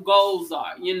personal goals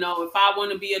are. If I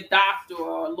want to be a doctor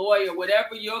or a lawyer,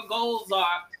 whatever your goals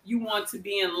are, you want to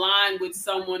be in line with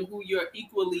someone who you're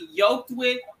equally yoked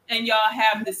with and y'all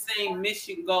have the same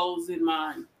mission goals in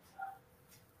mind.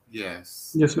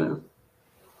 Yes. Yes, ma'am.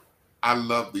 I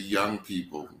love the young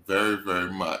people very, very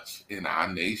much in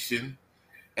our nation.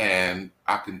 And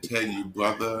I can tell you,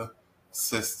 brother,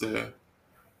 sister,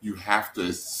 you have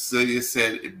to, Celia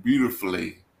said it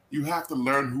beautifully, you have to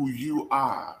learn who you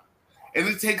are. And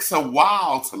it takes a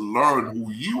while to learn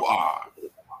who you are,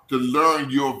 to learn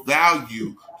your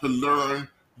value, to learn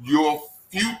your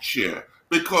future,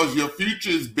 because your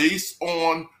future is based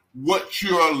on what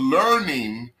you're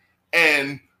learning.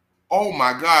 And oh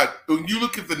my God, when you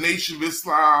look at the Nation of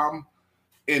Islam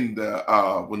in the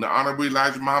when the Honorable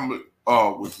Elijah Muhammad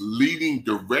was leading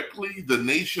directly the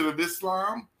Nation of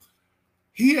Islam,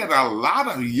 he had a lot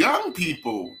of young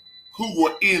people who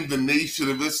were in the Nation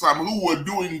of Islam who were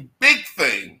doing big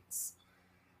things.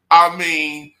 I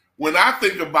mean, when I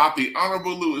think about the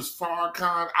Honorable Louis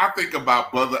Farrakhan, I think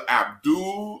about Brother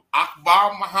Abdul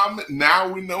Akbar Muhammad. Now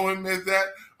we know him as that.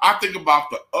 I think about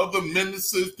the other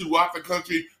ministers throughout the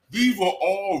country. These were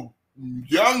all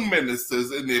young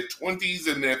ministers in their 20s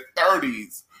and their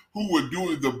 30s who were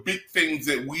doing the big things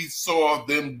that we saw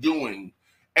them doing.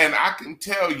 And I can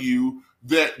tell you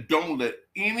that don't let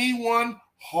anyone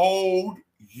hold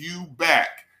you back.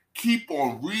 Keep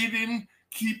on reading,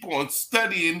 keep on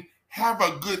studying, have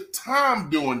a good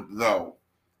time doing it though.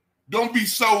 Don't be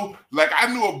so, like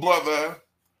I knew a brother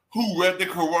who read the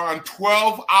Quran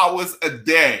 12 hours a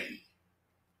day.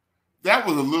 That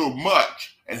was a little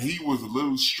much, and he was a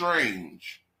little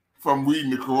strange from reading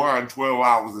the Quran 12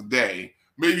 hours a day.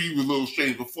 Maybe he was a little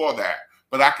strange before that,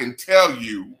 but I can tell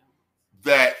you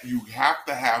that you have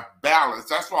to have balance.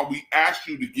 That's why we ask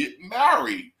you to get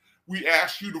married. We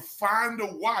ask you to find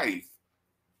a wife.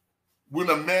 When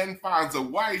a man finds a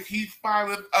wife, he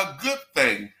findeth a good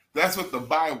thing. That's what the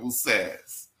Bible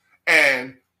says.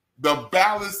 And the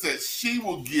balance that she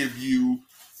will give you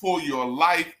for your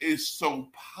life is so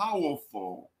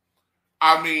powerful.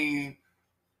 I mean,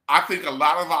 I think a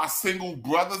lot of our single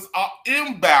brothers are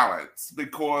imbalanced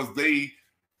because they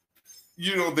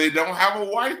don't have a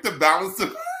wife to balance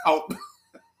it out.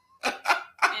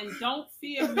 And don't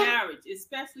fear marriage,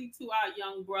 especially to our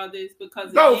young brothers,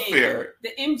 because don't fear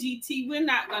the MGT, we're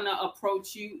not going to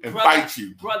approach you. And brother, fight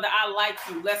you. Brother, I like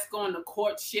you. Let's go into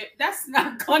courtship. That's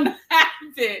not going to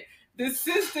happen. The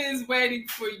sister is waiting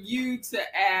for you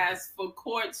to ask for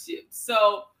courtship.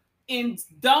 So,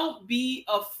 don't be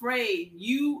afraid.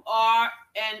 You are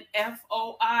an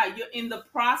FOI. You're in the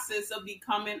process of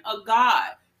becoming a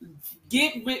God.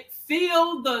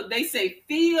 Feel the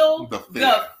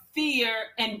fear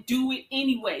and do it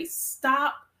anyway.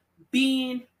 Stop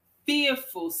being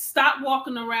fearful. Stop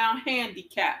walking around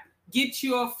handicapped. Get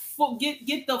the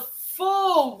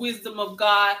full wisdom of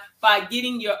God by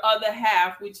getting your other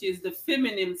half, which is the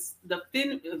feminine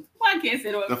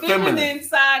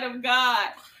side of God.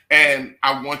 And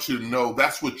I want you to know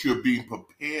that's what you're being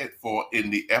prepared for in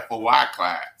the FOI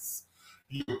class.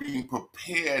 You're being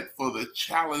prepared for the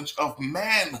challenge of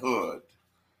manhood.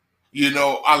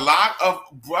 A lot of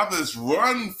brothers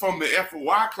run from the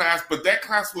FOI class, but that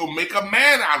class will make a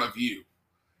man out of you.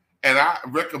 And I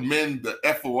recommend the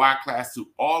FOI class to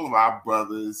all of our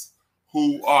brothers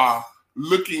who are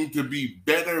looking to be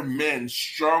better men,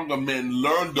 stronger men,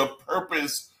 learn the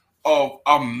purpose of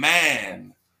a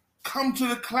man. Come to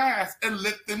the class and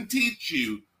let them teach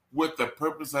you what the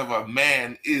purpose of a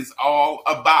man is all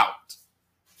about.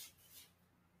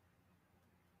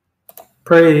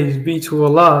 Praise be to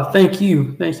Allah. Thank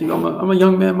you. Thank you. I'm a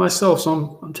young man myself,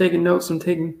 so I'm taking notes. I'm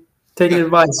taking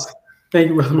advice. Thank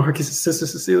you, Brother Marcus and Sister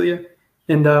Cecilia.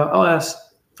 And I'll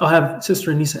have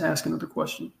Sister Anissa ask another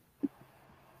question.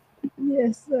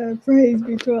 Yes, praise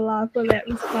be to Allah for that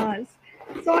response.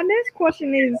 So our next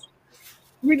question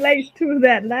relates to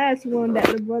that last one that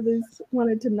the brothers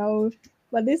wanted to know,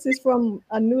 but this is from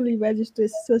a newly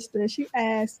registered sister. She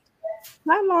asked,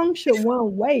 how long should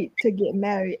one wait to get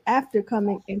married after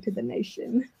coming into the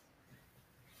nation?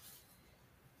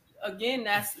 Again,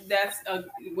 that's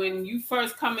when you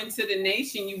first come into the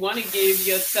nation, you want to give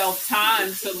yourself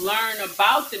time to learn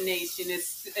about the nation,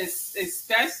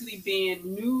 especially being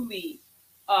newly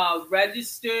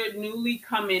registered, newly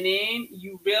coming in.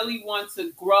 You really want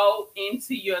to grow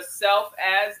into yourself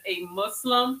as a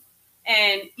Muslim.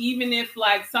 And even if,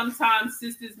 like, sometimes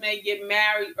sisters may get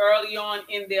married early on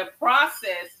in their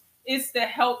process, it's to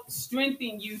help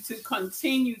strengthen you to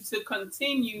continue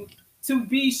to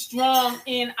be strong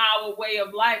in our way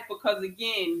of life, because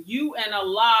again, you and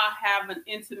Allah have an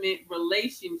intimate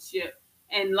relationship.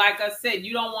 And like I said,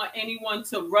 you don't want anyone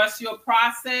to rush your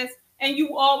process, and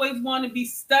you always want to be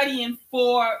studying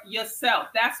for yourself.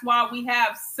 That's why we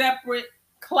have separate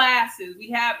classes. We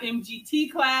have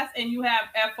MGT class and you have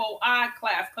FOI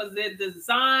class, because they're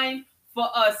designed for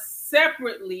us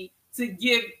separately to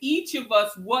give each of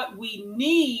us what we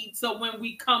need. So when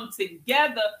we come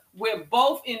together, we're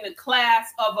both in the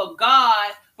class of a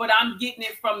God, but I'm getting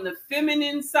it from the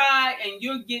feminine side and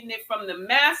you're getting it from the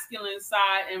masculine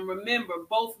side. And remember,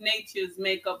 both natures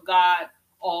make up God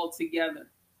all together.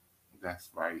 That's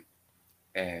right.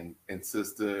 And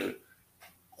sister,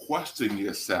 question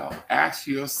yourself. Ask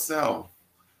yourself,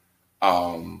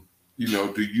 do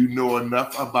you know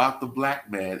enough about the black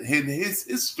man and his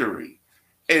history?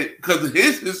 Because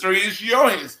his history is your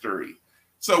history.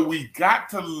 So we got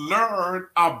to learn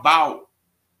about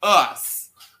us,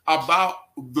 about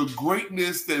the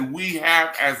greatness that we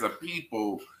have as a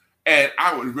people. And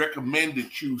I would recommend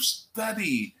that you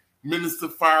study Minister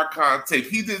Farrakhan tape.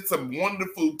 He did some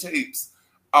wonderful tapes.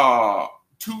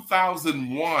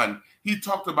 2001, he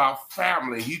talked about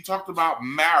family. He talked about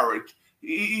marriage.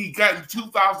 He got in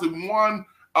 2001,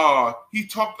 he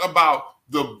talked about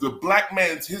the black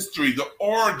man's history, the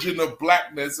origin of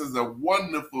blackness. Is a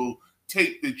wonderful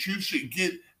tape that you should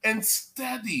get and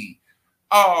study.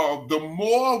 The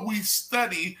more we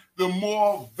study, the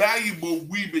more valuable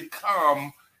we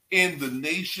become in the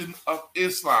nation of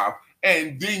Islam.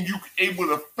 And then you're able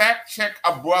to fact check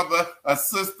a brother, a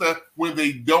sister, when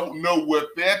they don't know what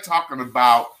they're talking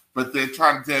about, but they're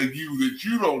trying to tell you that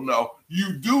you don't know.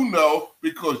 You do know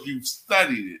because you've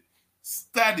studied it.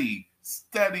 Study,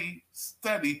 study,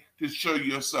 study to show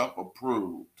yourself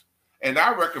approved. And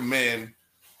I recommend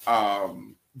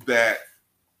that,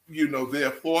 there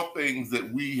are 4 things that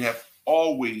we have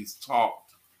always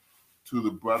talked to the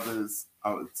brothers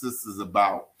and sisters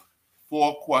about.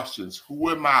 4 questions. Who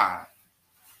am I?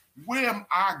 Where am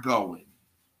I going?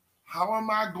 How am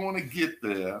I going to get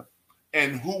there?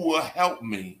 And who will help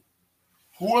me?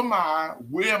 Who am I?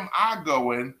 Where am I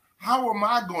going? How am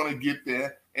I going to get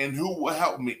there? And who will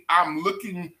help me? I'm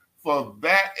looking for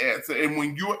that answer. And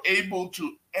when you're able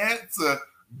to answer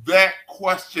that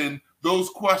question, those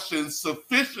questions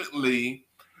sufficiently,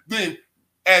 then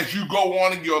as you go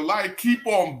on in your life, keep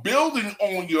on building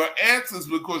on your answers,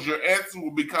 because your answers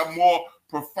will become more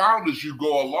profound as you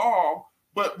go along.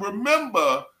 But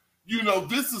remember,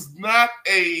 this is not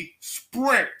a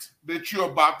sprint that you're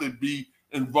about to be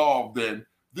involved in.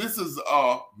 This is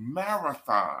a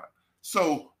marathon.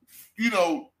 So,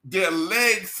 there are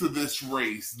legs to this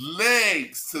race,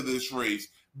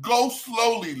 Go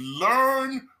slowly.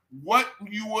 Learn what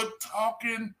you were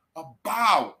talking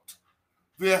about.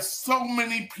 There are so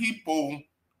many people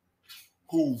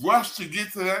who rush to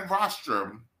get to that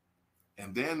rostrum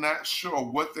and they're not sure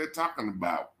what they're talking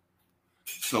about.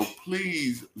 So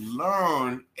please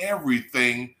learn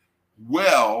everything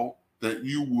well that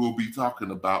you will be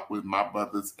talking about with my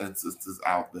brothers and sisters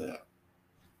out there.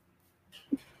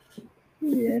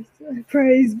 Yes,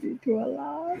 praise be to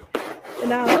Allah.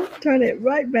 And I'll turn it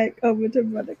right back over to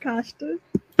Brother Costa.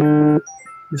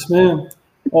 Yes, ma'am.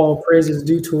 All praises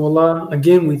due to Allah.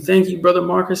 Again, we thank you, Brother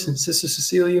Marcus and Sister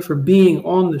Cecilia, for being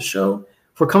on the show,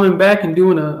 for coming back and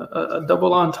doing a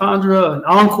double entendre, an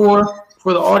encore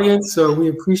for the audience, we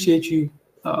appreciate you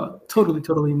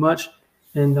totally much,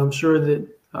 and I'm sure that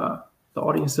the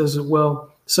audience does as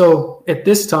well. So at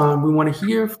this time, we want to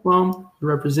hear from the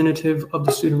representative of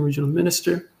the Student Regional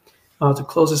Minister to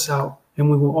close us out, and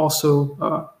we will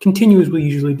also continue as we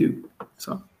usually do.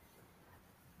 So.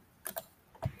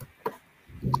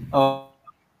 All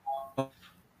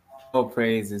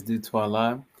praise is due to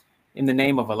Allah. In the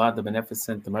name of Allah, the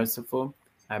Beneficent, the Merciful,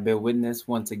 I bear witness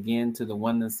once again to the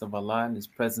oneness of Allah and His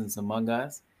presence among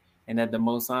us, and that the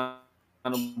Most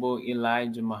Honorable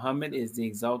Elijah Muhammad is the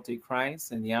exalted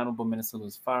Christ, and the Honorable Minister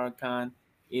Louis Farrakhan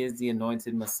is the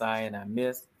anointed Messiah in our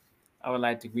midst. I would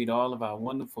like to greet all of our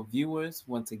wonderful viewers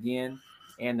once again,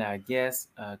 and our guest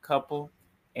couple,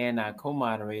 and our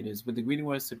co-moderators with the greeting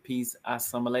words of peace.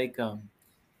 Assalamu alaikum.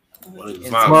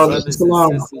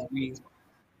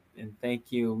 And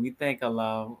thank you. We thank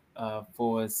Allah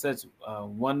for such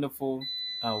wonderful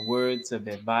words of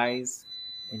advice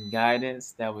and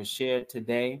guidance that was shared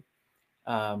today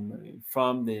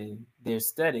from their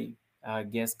study, our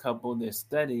guest couple, their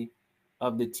study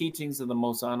of the teachings of the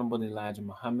Most Honorable Elijah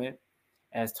Muhammad,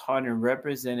 as taught and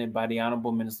represented by the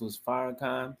Honorable Minister Louis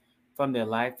Farrakhan from their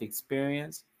life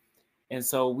experience. And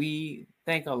so we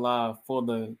thank Allah for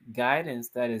the guidance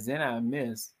that is in our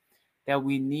midst, that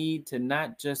we need to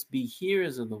not just be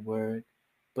hearers of the word,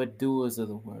 but doers of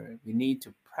the word. We need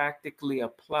to practically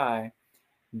apply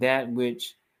that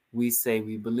which we say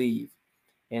we believe.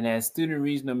 And as Student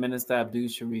Regional Minister Abdul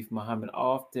Sharif Muhammad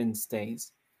often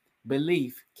states,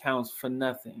 belief counts for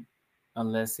nothing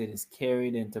unless it is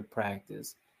carried into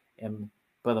practice. And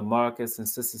Brother Marcus and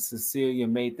Sister Cecilia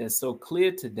made that so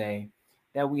clear today,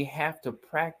 that we have to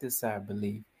practice our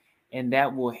belief, and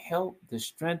that will help to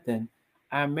strengthen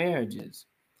our marriages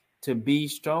to be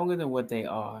stronger than what they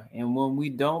are. And when we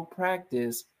don't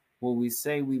practice what we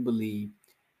say we believe,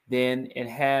 then it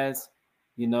has,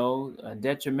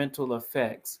 detrimental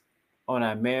effects on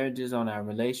our marriages, on our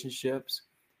relationships,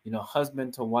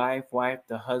 husband to wife, wife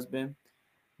to husband,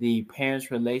 the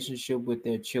parents' relationship with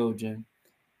their children.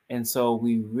 And so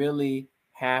we really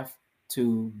have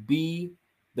to be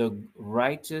the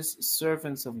righteous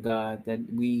servants of God that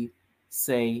we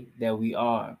say that we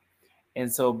are. And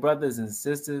so, brothers and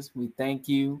sisters, we thank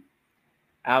you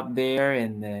out there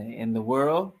in the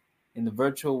world, in the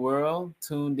virtual world,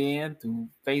 tuned in through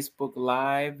Facebook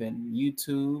Live and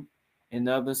YouTube and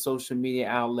other social media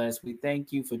outlets. We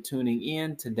thank you for tuning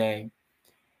in today.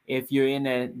 If you're in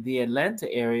the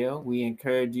Atlanta area, we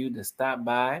encourage you to stop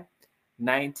by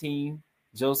 19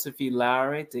 Joseph E.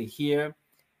 Lowry to hear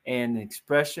an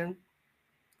expression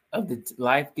of the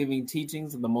life-giving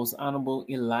teachings of the Most Honorable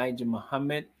Elijah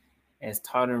Muhammad, as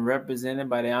taught and represented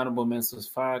by the Honorable Minister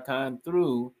Farrakhan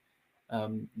through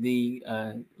the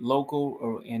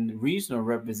local and regional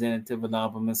representative of the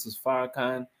Honorable Minister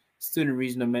Farrakhan, Student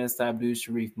Regional Minister Abdul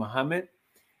Sharif Muhammad.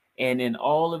 And in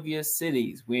all of your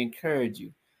cities, we encourage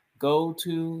you, go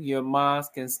to your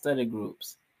mosque and study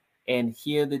groups and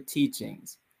hear the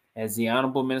teachings. As the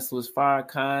Honorable Minister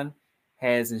Farrakhan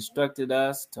has instructed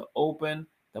us to open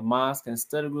the mosque and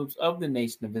study groups of the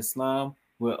Nation of Islam.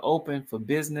 We're open for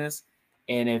business.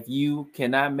 And if you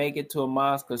cannot make it to a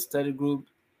mosque or study group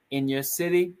in your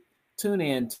city, tune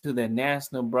in to the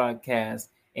national broadcast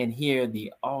and hear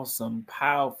the awesome,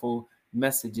 powerful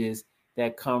messages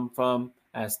that come from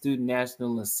our Student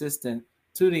National Assistant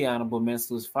to the Honorable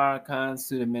Minister Farrakhan,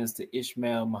 Student Minister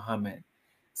Ishmael Muhammad.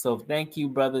 So thank you,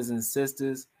 brothers and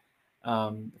sisters,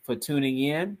 for tuning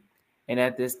in. And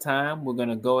at this time, we're going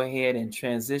to go ahead and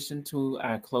transition to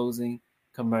our closing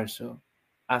commercial.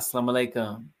 Assalamu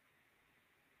alaikum.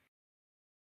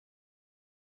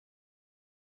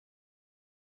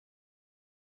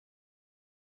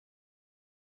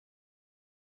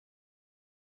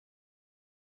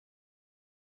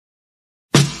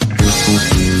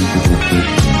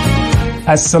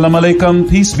 Assalamu alaikum,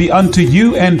 peace be unto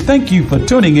you, and thank you for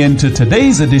tuning in to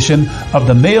today's edition of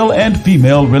the Male and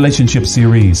Female Relationship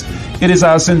Series. It is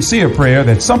our sincere prayer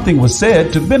that something was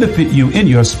said to benefit you in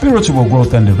your spiritual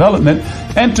growth and development,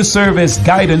 and to serve as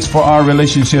guidance for our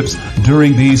relationships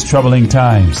during these troubling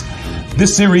times.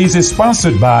 This series is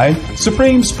sponsored by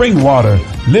Supreme Spring Water.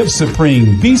 Live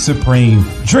Supreme, be Supreme,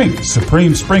 drink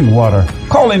Supreme Spring Water.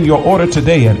 Call in your order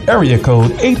today at area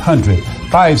code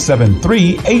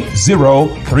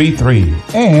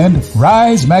 800-573-8033. And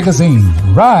Rise Magazine,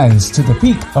 rise to the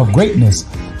peak of greatness.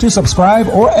 To subscribe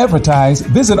or advertise,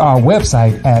 visit our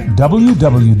website at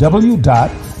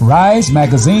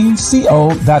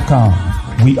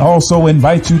www.risemagazineco.com. We also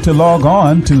invite you to log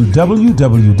on to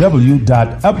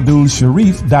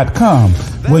www.abdulsharif.com,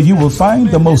 where you will find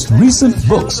the most recent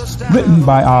books written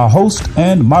by our host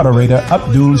and moderator,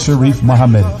 Abdul Sharif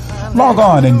Muhammad. Log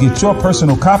on and get your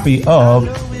personal copy of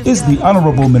Is the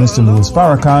Honorable Minister Louis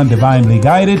Farrakhan Divinely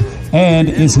Guided, and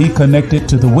Is He Connected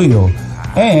to the Will?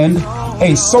 And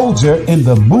A Soldier in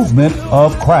the Movement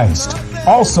of Christ.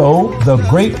 Also, The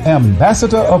Great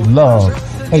Ambassador of Love,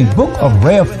 a book of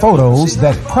rare photos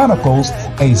that chronicles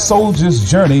a soldier's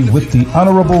journey with the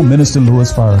Honorable Minister Louis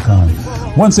Farrakhan.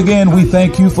 Once again, we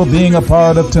thank you for being a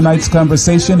part of tonight's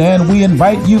conversation, and we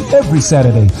invite you every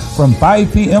Saturday from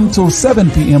 5 p.m. till 7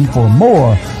 p.m. for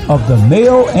more of the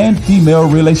Male and Female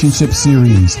Relationship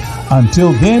Series.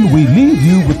 Until then, we leave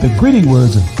you with the greeting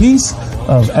words of peace,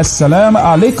 of Assalamu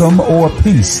Alaikum, or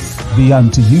peace be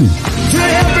unto you.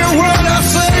 Every word I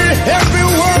say, every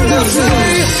word I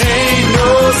say, ain't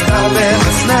no stopping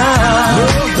us now.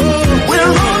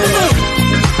 We're on the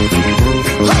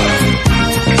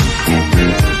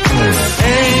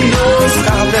ain't no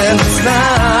stopping us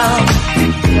now.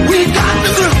 We got the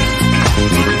groove.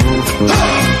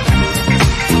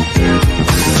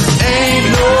 Ain't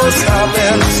no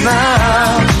stopping us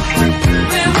now.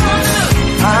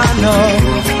 I know.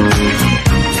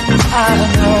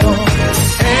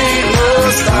 Ain't no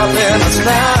stopping us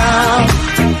now.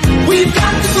 We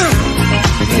got the groove.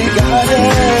 We got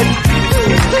it.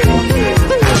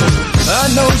 I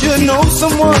know you know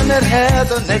someone that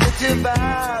has a negative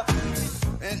vibe.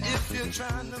 And if you're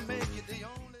trying to make it the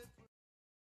only...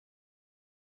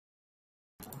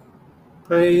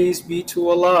 Praise be to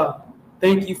Allah.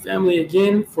 Thank you, family,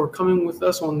 again for coming with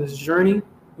us on this journey.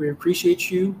 We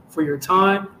appreciate you for your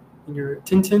time and your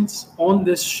attendance on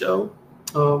this show.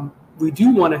 We do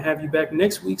want to have you back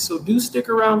next week, so do stick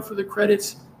around for the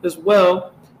credits as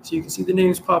well, so you can see the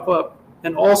names pop up,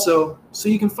 and also so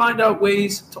you can find out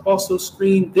ways to also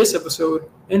screen this episode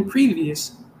and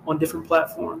previous on different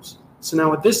platforms. So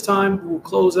now at this time, we will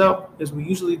close out as we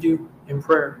usually do in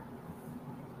prayer.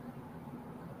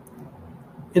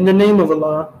 In the name of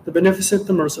Allah, the Beneficent,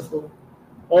 the Merciful,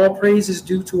 all praise is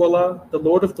due to Allah, the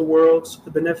Lord of the worlds,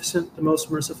 the Beneficent, the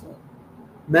Most Merciful,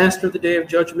 Master of the Day of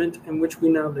Judgment in which we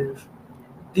now live.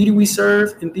 Thee do we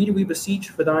serve, and Thee do we beseech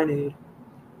for Thine aid.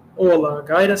 O Allah,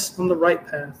 guide us on the right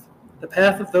path, the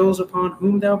path of those upon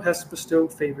whom Thou hast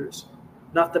bestowed favors,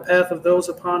 not the path of those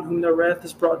upon whom Thy wrath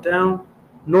is brought down,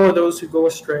 nor those who go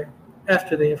astray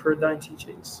after they have heard Thine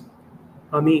teachings.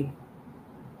 Ameen.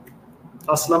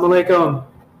 Assalamu alaikum.